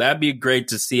saying? So that'd be great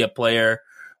to see a player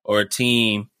or a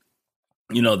team,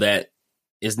 that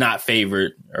is not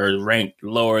favored or ranked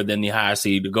lower than the high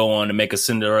seed to go on to make a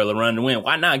Cinderella run to win.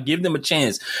 Why not give them a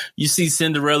chance? You see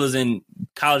Cinderellas in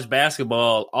college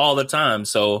basketball all the time.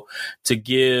 So to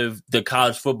give the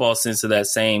college football sense of that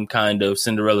same kind of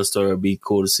Cinderella story would be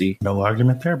cool to see. No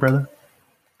argument there, brother.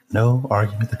 No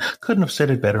argument. Couldn't have said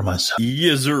it better myself.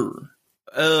 Yes, sir.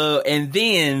 And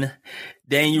then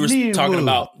you were talking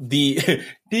about the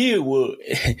we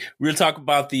were talking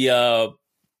about the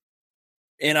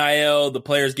NIL, the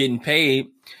players getting paid.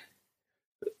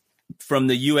 From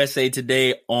the USA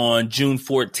Today on June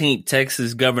 14th,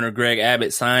 Texas Governor Greg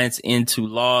Abbott signs into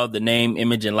law the name,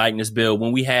 image, and likeness bill.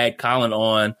 When we had Colin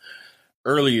on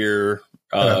earlier,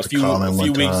 a few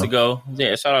weeks ago,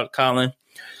 shout out to Colin.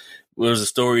 There was a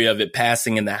story of it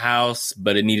passing in the House,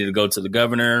 but it needed to go to the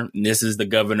governor. And this is the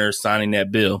governor signing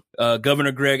that bill.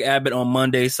 Governor Greg Abbott on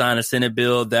Monday signed a Senate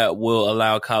bill that will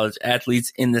allow college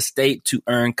athletes in the state to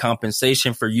earn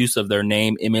compensation for use of their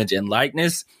name, image, and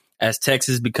likeness, as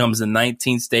Texas becomes the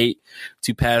 19th state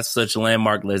to pass such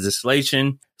landmark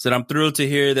legislation. Said, I'm thrilled to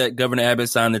hear that Governor Abbott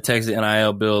signed the Texas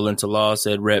NIL bill into law,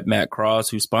 said Rep. Matt Cross,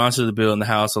 who sponsored the bill in the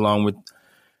House along with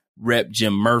Rep.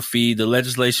 Jim Murphy. The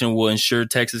legislation will ensure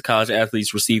Texas college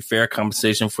athletes receive fair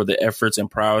compensation for their efforts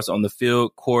and prowess on the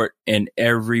field, court, and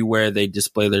everywhere they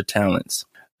display their talents.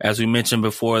 As we mentioned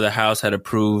before, the House had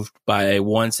approved by a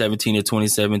 117 to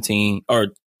 2017 or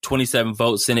 27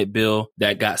 vote Senate bill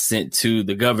that got sent to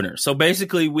the governor. So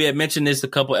basically, we had mentioned this a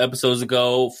couple episodes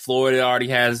ago. Florida already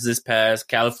has this passed.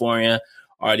 California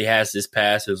already has this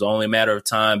passed. It was only a matter of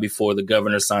time before the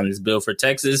governor signed this bill for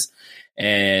Texas.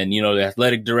 And, the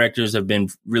athletic directors have been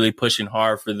really pushing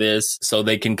hard for this so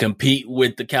they can compete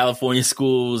with the California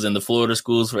schools and the Florida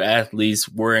schools for athletes,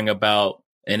 worrying about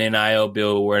an NIL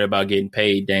bill, worried about getting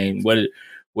paid. Dane, what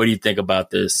do you think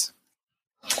about this?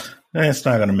 It's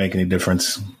not going to make any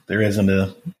difference. There isn't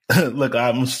a look.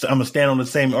 I'm going to stand on the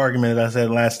same argument as I said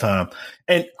last time.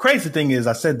 And crazy thing is,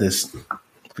 I said this.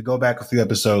 If we go back a few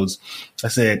episodes, I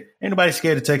said, ain't nobody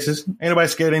scared of Texas. Ain't nobody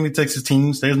scared of any Texas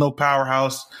teams. There's no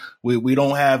powerhouse. We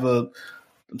don't have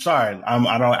I'm sorry.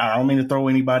 I don't mean to throw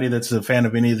anybody that's a fan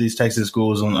of any of these Texas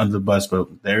schools under the bus,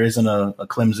 but there isn't a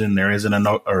Clemson. There isn't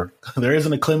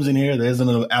a Clemson here. There isn't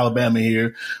an Alabama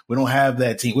here. We don't have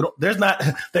that team. There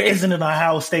isn't an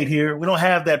Ohio State here. We don't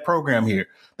have that program here.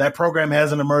 That program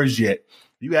hasn't emerged yet.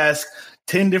 You ask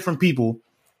 10 different people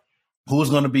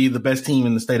who's going to be the best team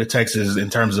in the state of Texas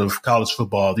in terms of college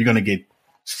football, you're going to get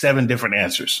 7 different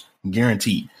answers,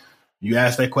 guaranteed. You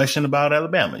ask that question about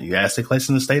Alabama. You ask the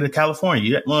question in the state of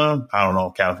California. I don't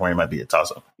know. California might be a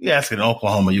toss-up. You ask it in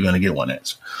Oklahoma, you're going to get one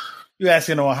answer. You ask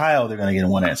it in Ohio, they're going to get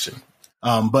one answer.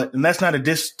 But that's not a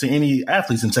diss to any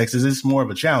athletes in Texas. It's more of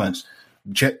a challenge.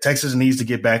 Texas needs to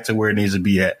get back to where it needs to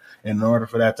be at. And in order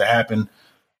for that to happen,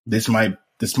 this might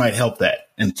this might help that.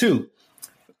 And two,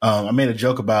 I made a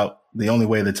joke about the only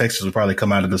way the Texans will probably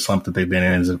come out of the slump that they've been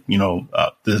in is,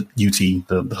 the UT,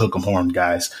 the hook 'em horn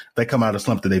guys. They come out of the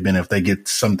slump that they've been if they get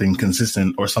something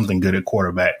consistent or something good at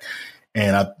quarterback.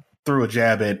 And I threw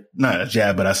not a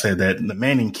jab, but I said that the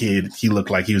Manning kid, he looked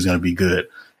like he was going to be good.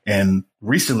 And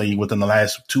recently, within the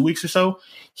last 2 weeks or so,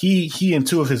 he and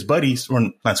two of his buddies,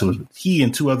 or not two, he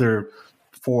and two other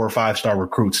 4 or 5 star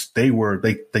recruits, they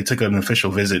took an official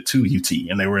visit to UT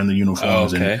and they were in the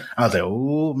uniforms. Okay. And I was like,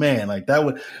 oh man, like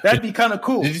that'd be kind of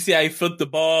cool. Did you see how he flipped the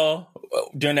ball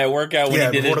during that workout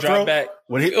when he did his drop back?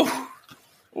 When he got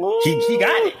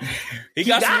it. He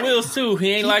got some wheels too.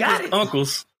 He ain't like his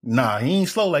uncles. Nah, he ain't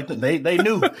slow like that. They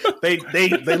knew.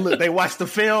 they watched the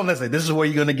film. They said, this is where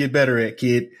you're gonna get better at,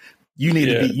 kid. You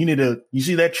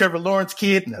see that Trevor Lawrence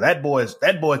kid? Now that boy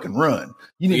can run.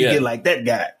 You need to get like that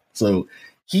guy. So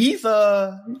he's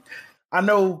I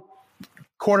know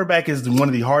quarterback is one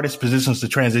of the hardest positions to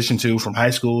transition to from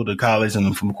high school to college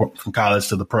and from college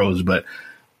to the pros, but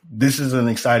this is an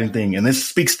exciting thing. And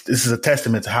this is a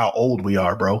testament to how old we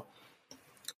are, bro.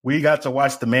 We got to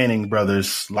watch the Manning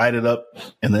brothers light it up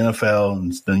in the NFL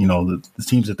and the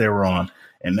teams that they were on.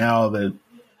 And now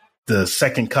the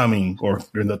second coming or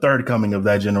the third coming of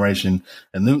that generation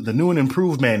and the new and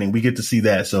improved Manning, we get to see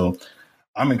that. So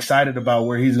I'm excited about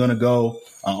where he's going to go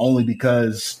only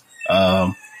because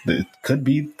it could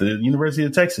be the University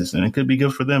of Texas and it could be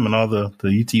good for them and all the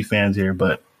UT fans here.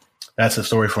 But that's a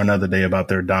story for another day about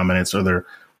their dominance or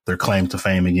their claim to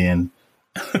fame again.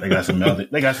 They got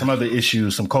some other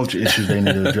issues, some culture issues they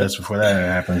need to address before that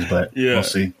happens. But we'll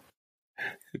see.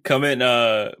 Coming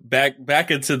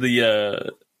back into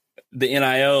the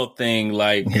NIL thing,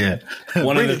 like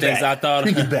one of the things I thought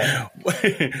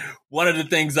one of the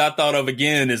things I thought of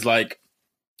again is like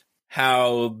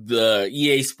how the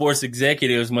EA Sports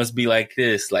executives must be like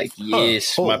this, like,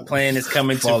 yes, my plan is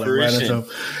coming to fruition.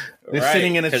 They're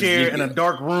sitting in a chair in a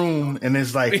dark room, and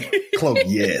it's like, cloak,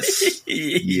 yes.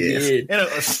 And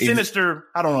a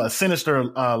sinister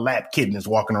lap kitten is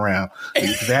walking around.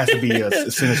 Because it has to be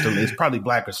a sinister, it's probably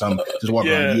black or something, just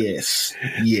walking around, yes.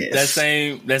 That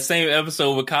same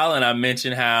episode with Colin, I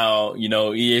mentioned how,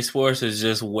 EA Sports is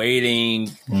just waiting.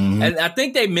 Mm-hmm. And I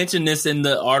think they mentioned this in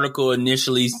the article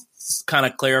initially, kind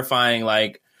of clarifying,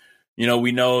 like,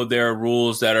 we know there are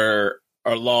rules that are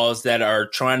laws that are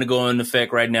trying to go into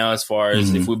effect right now as far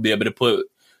as if we'll be able to put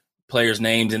players'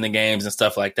 names in the games and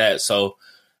stuff like that. So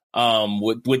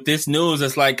with this news,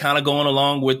 it's like kind of going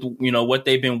along with, what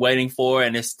they've been waiting for.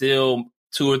 And it's still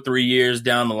 2 or 3 years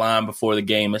down the line before the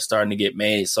game is starting to get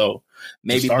made. So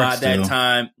maybe by that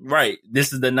time, right,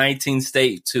 this is the 19th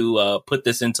state to put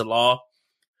this into law.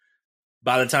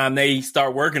 By the time they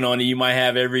start working on it, you might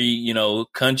have every,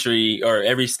 country or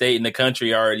every state in the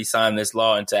country already signed this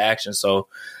law into action. So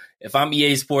if I'm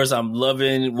EA Sports, I'm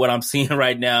loving what I'm seeing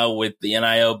right now with the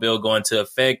NIL bill going to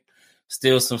effect.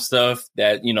 Still some stuff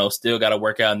that, still got to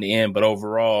work out in the end. But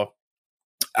overall,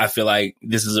 I feel like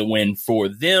this is a win for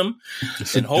them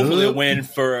and hopefully a win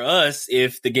for us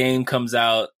if the game comes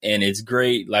out and it's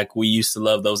great. Like we used to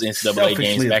love those NCAA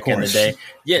games back in the day.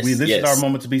 Yes. This is our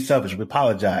moment to be selfish. We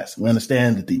apologize. We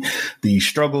understand that the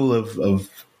struggle of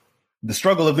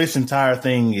this entire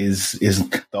thing is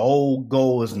the whole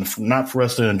goal is not for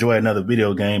us to enjoy another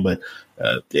video game, but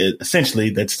essentially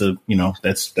that's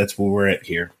that's where we're at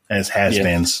here as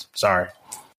has-beens. Sorry.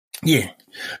 Yeah.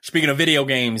 Speaking of video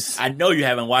games, I know you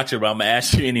haven't watched it, but I'm going to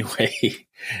ask you anyway. Did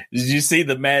you see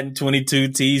the Madden 22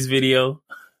 tease video?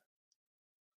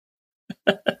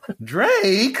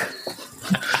 Drake?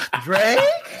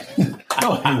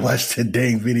 Oh, I watched the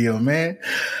dang video, man.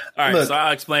 All right, so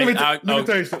I'll explain. Let me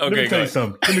tell you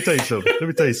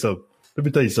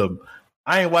something.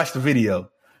 I ain't watched the video.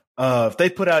 If they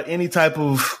put out any type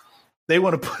of... They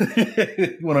want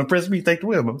to you want to impress me? Take the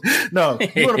wheel. No,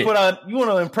 you want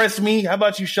to impress me? How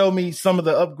about you show me some of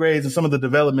the upgrades and some of the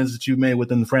developments that you made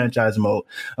within the franchise mode?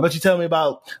 How about you tell me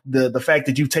about the fact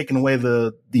that you've taken away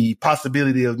the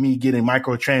possibility of me getting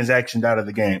microtransactions out of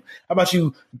the game? How about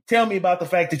you tell me about the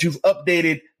fact that you've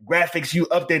updated graphics, you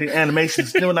updated animations,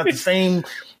 still not the same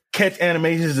catch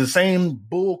animations, the same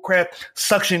bull crap,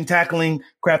 suction tackling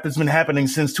crap that's been happening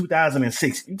since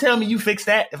 2006. You tell me you fixed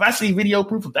that? If I see video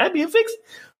proof of that being fixed,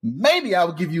 maybe I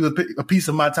would give you a piece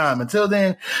of my time. Until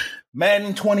then,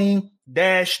 Madden 20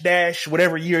 dash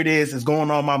whatever year it is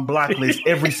going on my block list.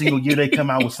 Every single year they come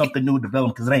out with something new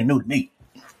developed because it ain't new to me.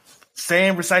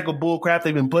 Same recycled bull crap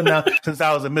they've been putting out since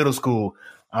I was in middle school.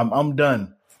 I'm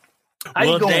done. How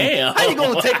you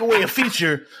going to take away a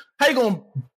feature? How you going to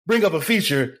bring up a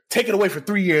feature, take it away for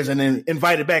 3 years, and then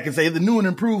invite it back and say the new and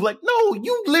improved. Like, no,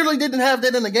 you literally didn't have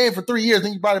that in the game for 3 years,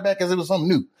 then you brought it back as it was something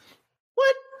new.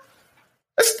 What?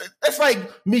 That's like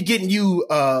me getting you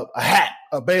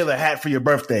a Baylor hat for your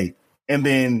birthday, and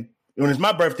then when it's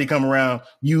my birthday come around,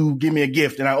 you give me a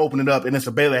gift and I open it up and it's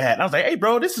a Baylor hat. And I was like, hey,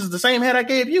 bro, this is the same hat I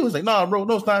gave you. It's like, no, bro,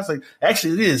 no, it's not. It's like,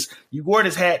 actually, it is. You wore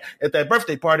this hat at that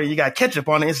birthday party and you got ketchup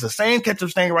on it. It's the same ketchup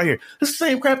stain right here. It's the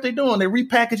same crap they're doing. They're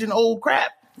repackaging old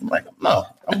crap. I'm like, no,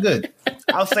 I'm good.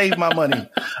 I'll save my money.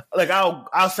 Like,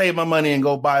 I'll save my money and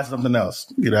go buy something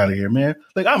else. Get out of here, man.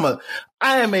 Like,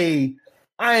 I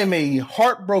am a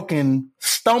heartbroken,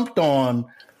 stumped on,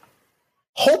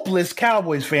 hopeless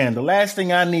Cowboys fan. The last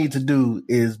thing I need to do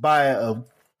is buy a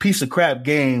piece of crap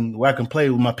game where I can play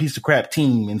with my piece of crap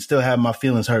team and still have my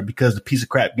feelings hurt because the piece of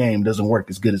crap game doesn't work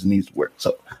as good as it needs to work.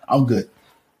 So I'm good.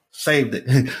 Save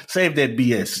that. Save that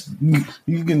BS.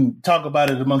 You can talk about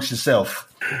it amongst yourself.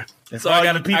 And for all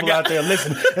you people out there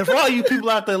listening, and for all you people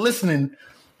out there listening,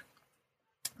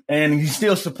 and you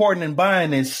still supporting and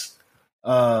buying this,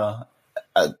 I'm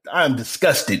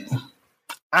disgusted.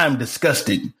 I'm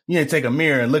disgusted. You need to take a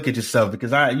mirror and look at yourself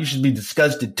because you should be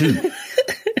disgusted too.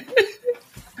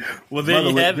 Well,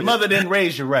 then your mother didn't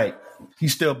raise you right. You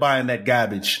still buying that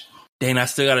garbage. Dang, I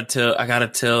gotta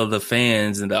tell the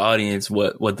fans and the audience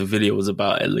what the video was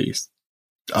about at least.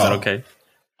 Is that okay?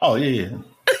 Oh yeah.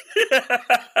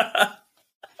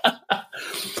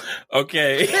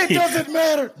 Okay. It doesn't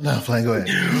matter. No, Flynn, go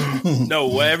ahead. No,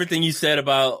 well, everything you said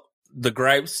about the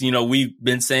gripes, we've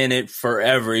been saying it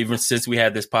forever, even since we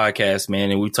had this podcast,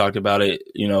 man. And we talked about it,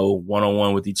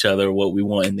 one-on-one with each other, what we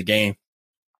want in the game.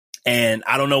 And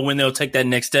I don't know when they'll take that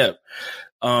next step.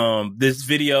 This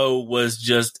video was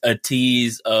just a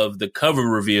tease of the cover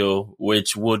reveal,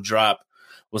 which will drop.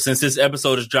 Well, since this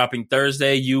episode is dropping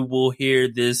Thursday, you will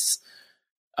hear this.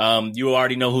 You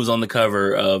already know who's on the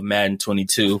cover of Madden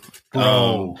 22.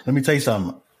 Let me tell you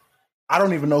something. I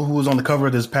don't even know who was on the cover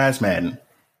of this past Madden.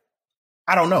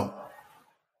 I don't know.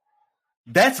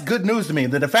 That's good news to me.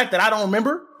 The fact that I don't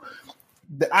remember,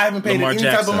 that I haven't paid any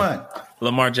type of mind.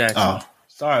 Lamar Jackson. Oh,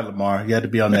 sorry, Lamar. You had to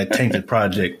be on that tainted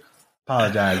project.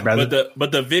 Apologize, brother.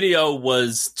 But the video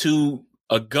was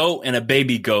a goat and a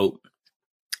baby goat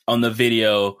on the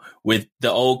video with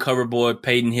the old cover boy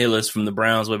Peyton Hillis from the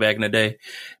Browns way back in the day,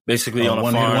 basically on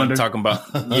a farm talking about,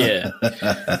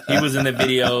 he was in the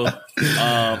video.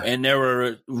 And there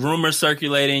were rumors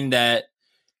circulating that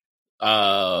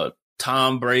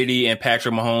Tom Brady and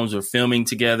Patrick Mahomes were filming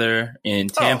together in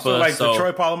Tampa. So the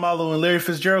Troy Polamalu and Larry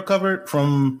Fitzgerald cover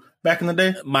from back in the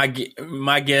day?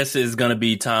 My guess is going to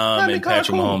be Tom and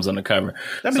Patrick Mahomes on the cover.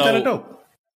 That'd be kind of dope.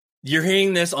 You're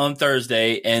hearing this on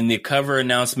Thursday, and the cover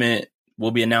announcement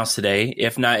will be announced today.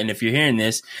 If not, and if you're hearing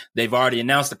this, they've already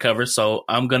announced the cover, so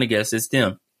I'm going to guess it's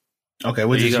them. Okay,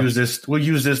 we'll use this. We'll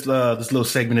use this little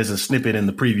segment as a snippet in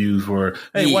the preview for,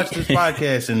 hey, watch this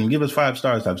podcast and give us 5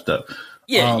 stars type stuff.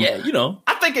 Yeah,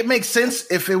 I think it makes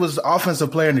sense if it was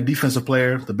offensive player and the defensive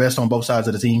player, the best on both sides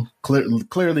of the team.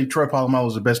 Clearly, Troy Polamalu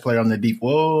was the best player on the defense.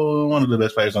 Well, one of the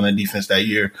best players on the defense that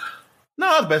year.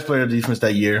 No, the best player on the defense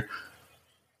that year.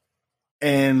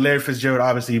 And Larry Fitzgerald,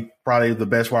 obviously, probably the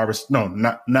best wide receiver. No,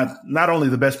 not only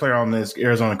the best player on this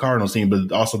Arizona Cardinals team,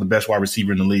 but also the best wide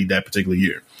receiver in the league that particular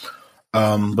year.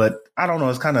 But I don't know.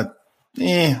 It's kind of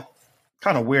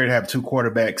weird to have 2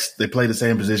 quarterbacks. They play the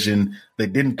same position. They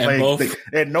didn't play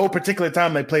at no particular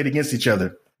time. They played against each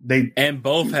other. And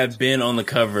both have been on the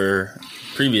cover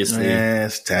previously. Yeah,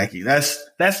 it's tacky. That's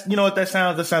you know what that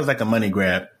sounds. That sounds like a money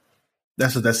grab.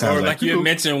 That's what that sounds like. Or like you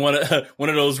mentioned, one of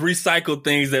those recycled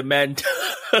things that Madden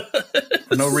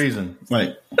for no reason.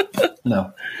 Like,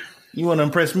 no. You want to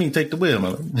impress me? Take the wheel,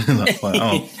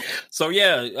 man. So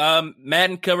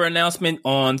Madden cover announcement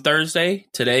on Thursday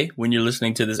today when you're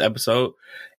listening to this episode,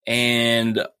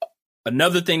 and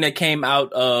another thing that came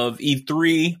out of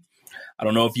E3. I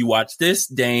don't know if you watched this,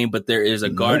 Dane, but there is a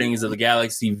Guardians of the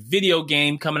Galaxy video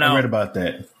game coming out. I read about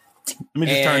that. Let me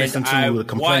just turn this into a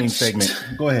complaining segment.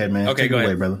 Go ahead, man. Okay, take it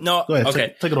away, brother. No, go ahead.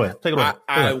 Okay, take it away. Take it away.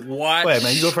 I watched. Go ahead,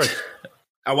 man. You go first.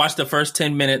 I watched the first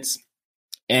 10 minutes.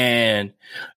 And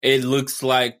it looks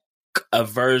like a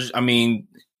version,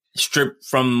 stripped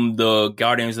from the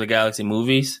Guardians of the Galaxy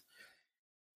movies.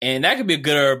 And that could be a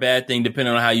good or a bad thing,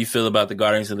 depending on how you feel about the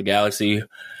Guardians of the Galaxy.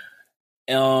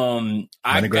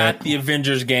 I got the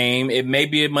Avengers game. It may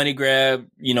be a money grab,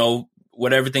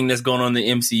 with everything that's going on in the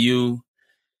MCU.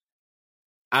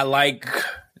 I like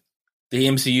the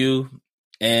MCU.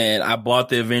 And I bought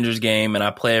the Avengers game and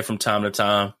I play it from time to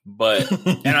time, but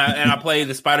and I play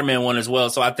the Spider-Man one as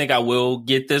well. So I think I will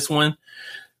get this one.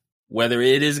 whether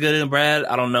it is good and bad,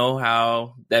 I don't know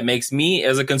how that makes me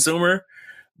as a consumer,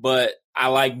 but I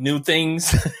like new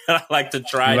things. I like to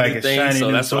try new things.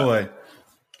 So that's why.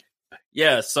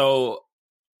 Yeah. So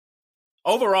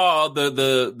overall,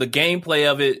 the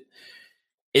gameplay of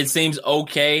it seems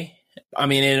okay. I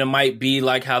mean, and it might be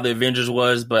like how the Avengers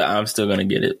was, but I'm still going to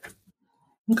get it.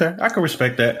 Okay, I can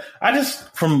respect that.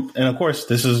 And of course,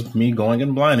 this is me going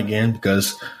in blind again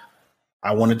because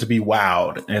I wanted to be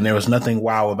wowed, and there was nothing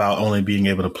wow about only being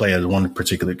able to play as one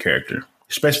particular character,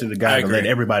 especially the guy that let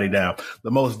everybody down.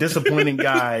 The most disappointing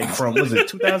guy from, was it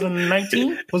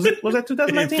 2019? Was that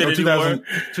 2019 or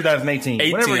 2018?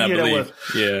 18, whatever year that was.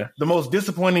 Yeah. The most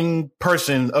disappointing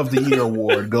person of the year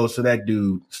award goes to that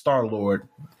dude, Star-Lord.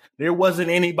 There wasn't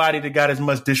anybody that got as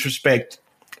much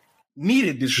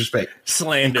needed disrespect,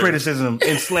 slander, and criticism,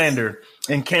 and slander,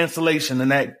 and cancellation,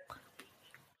 and that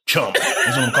chump.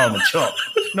 That's what I'm calling him, chump.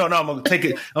 No, I'm gonna take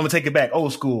it. I'm gonna take it back,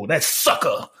 old school. That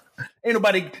sucker. Ain't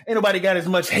nobody got as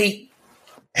much hate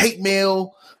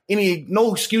mail.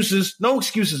 No excuses, none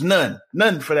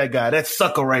for that guy. That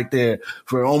sucker right there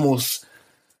for almost.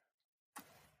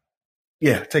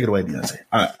 Yeah, take it away, Beyonce.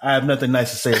 I have nothing nice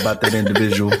to say about that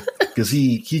individual because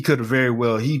he could have very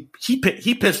well he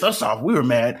pissed us off. We were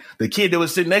mad. The kid that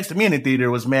was sitting next to me in the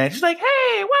theater was mad. She's like,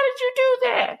 "Hey, why did you do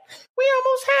that? We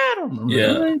almost had him." I'm like,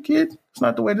 "All right, kid, it's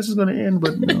not the way this is going to end,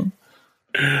 but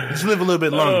just live a little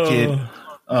bit longer, kid."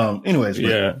 Anyways,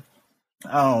 yeah,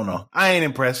 I don't know. I ain't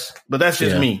impressed, but that's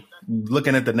just me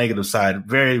looking at the negative side.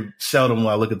 Very seldom will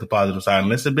I look at the positive side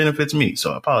unless it benefits me.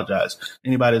 So I apologize.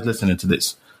 Anybody that's listening to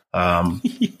this.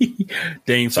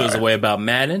 Dane feels a way about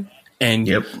Madden and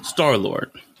Star-Lord.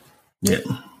 Yep.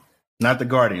 Not the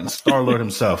Guardians. Star-Lord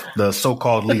himself, the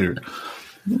so-called leader.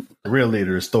 The real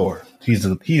leader is Thor. He's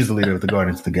the leader of the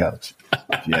Guardians of the Galaxy,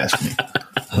 if you ask me.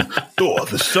 Thor,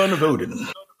 the son of Odin.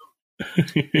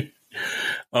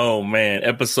 Oh man,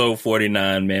 episode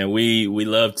 49, man. We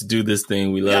love to do this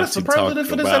thing. We love to talk about.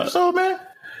 For this episode, man.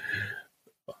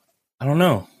 I don't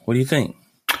know. What do you think?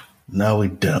 No, we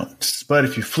don't. But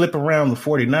if you flip around the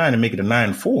 49 and make it a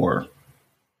 9-4,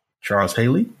 Charles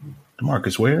Haley,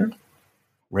 DeMarcus Ware,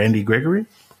 Randy Gregory,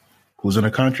 who's in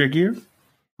a contract year.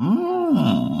 You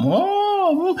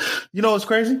know what's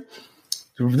crazy?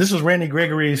 This was Randy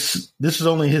Gregory's. This is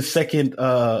only his second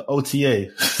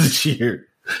OTA this year,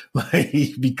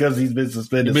 because he's been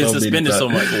suspended. So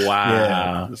much. Wow.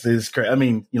 Yeah, it's crazy. I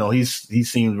mean, he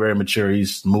seems very mature.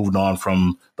 He's moved on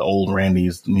from the old Randy,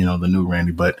 the new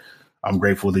Randy. But I'm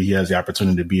grateful that he has the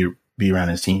opportunity to be around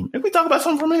his team. If we talk about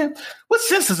something for a minute, what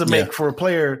sense does it make for a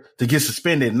player to get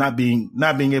suspended and not being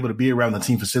able to be around the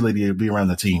team facility or be around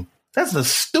the team? That's the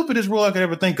stupidest rule I could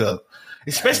ever think of.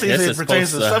 Especially as it pertains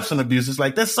to substance abuse. It's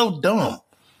like, that's so dumb.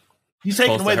 You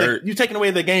taking away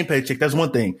their game paycheck. That's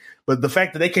one thing, but the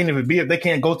fact that they can't even they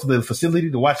can't go to the facility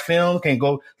to watch film, can't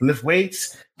go lift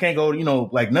weights, can't go,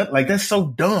 that's so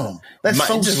dumb. That's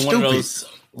so stupid.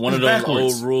 One of those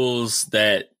old rules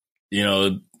that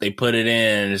they put it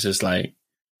in. It's just like,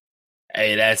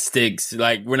 hey, that sticks.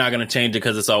 Like, we're not going to change it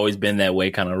because it's always been that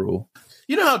way kind of rule.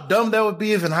 You know how dumb that would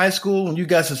be if in high school when you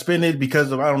got suspended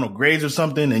because of, I don't know, grades or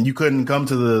something, and you couldn't come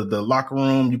to the locker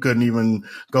room, you couldn't even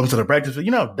go to the practice.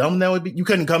 You know how dumb that would be? You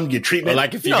couldn't come to get treatment. Or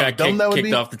like if you got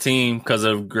kicked off the team because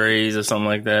of grades or something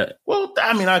like that. Well,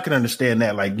 I mean, I can understand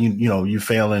that. Like, you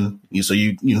failing.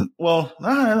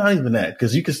 Not even that,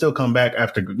 because you can still come back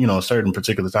after, a certain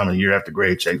particular time of the year after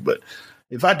grade check. But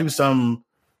if I do something,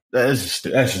 that's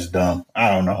just dumb. I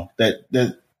don't know.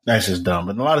 That's just dumb.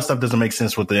 And a lot of stuff doesn't make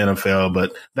sense with the NFL,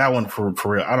 but that one for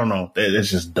real, I don't know.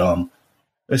 It's just dumb.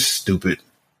 It's stupid.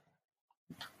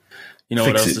 You know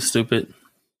what else is stupid?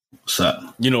 What's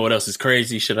up? You know what else is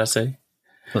crazy, should I say?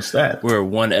 What's that? We're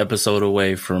one episode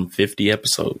away from 50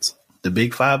 episodes. The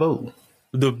Big 5-0.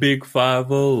 The Big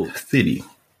 5-0. 50.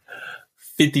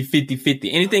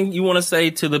 50. Anything you want to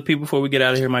say to the people before we get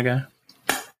out of here, my guy?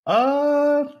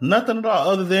 Nothing at all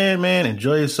other than, man,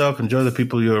 enjoy yourself, enjoy the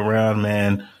people you're around,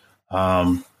 man.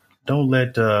 Don't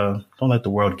let the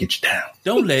world get you down.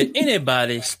 Don't let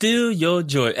anybody steal your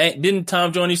joy. Hey, didn't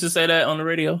Tom Jones used to say that on the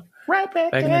radio? Right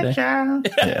back at y'all.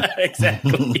 Yeah,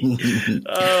 exactly.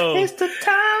 It's the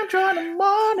Tom Jones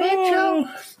Morning Show.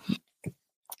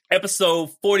 Episode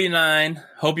 49.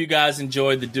 Hope you guys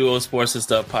enjoyed the Duo Sports and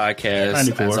Stuff podcast.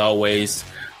 94. As always,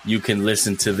 you can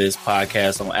listen to this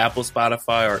podcast on Apple,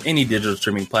 Spotify, or any digital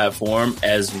streaming platform,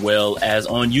 as well as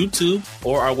on YouTube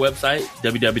or our website,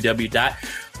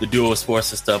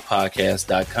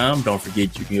 www.theduosportsandstuffpodcast.com. Don't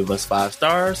forget you can give us 5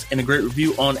 stars and a great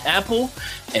review on Apple.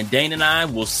 And Dane and I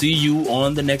will see you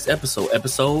on the next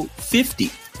episode 50.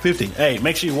 50. Hey,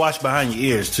 make sure you watch behind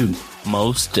your ears, too.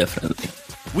 Most definitely.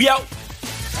 We out.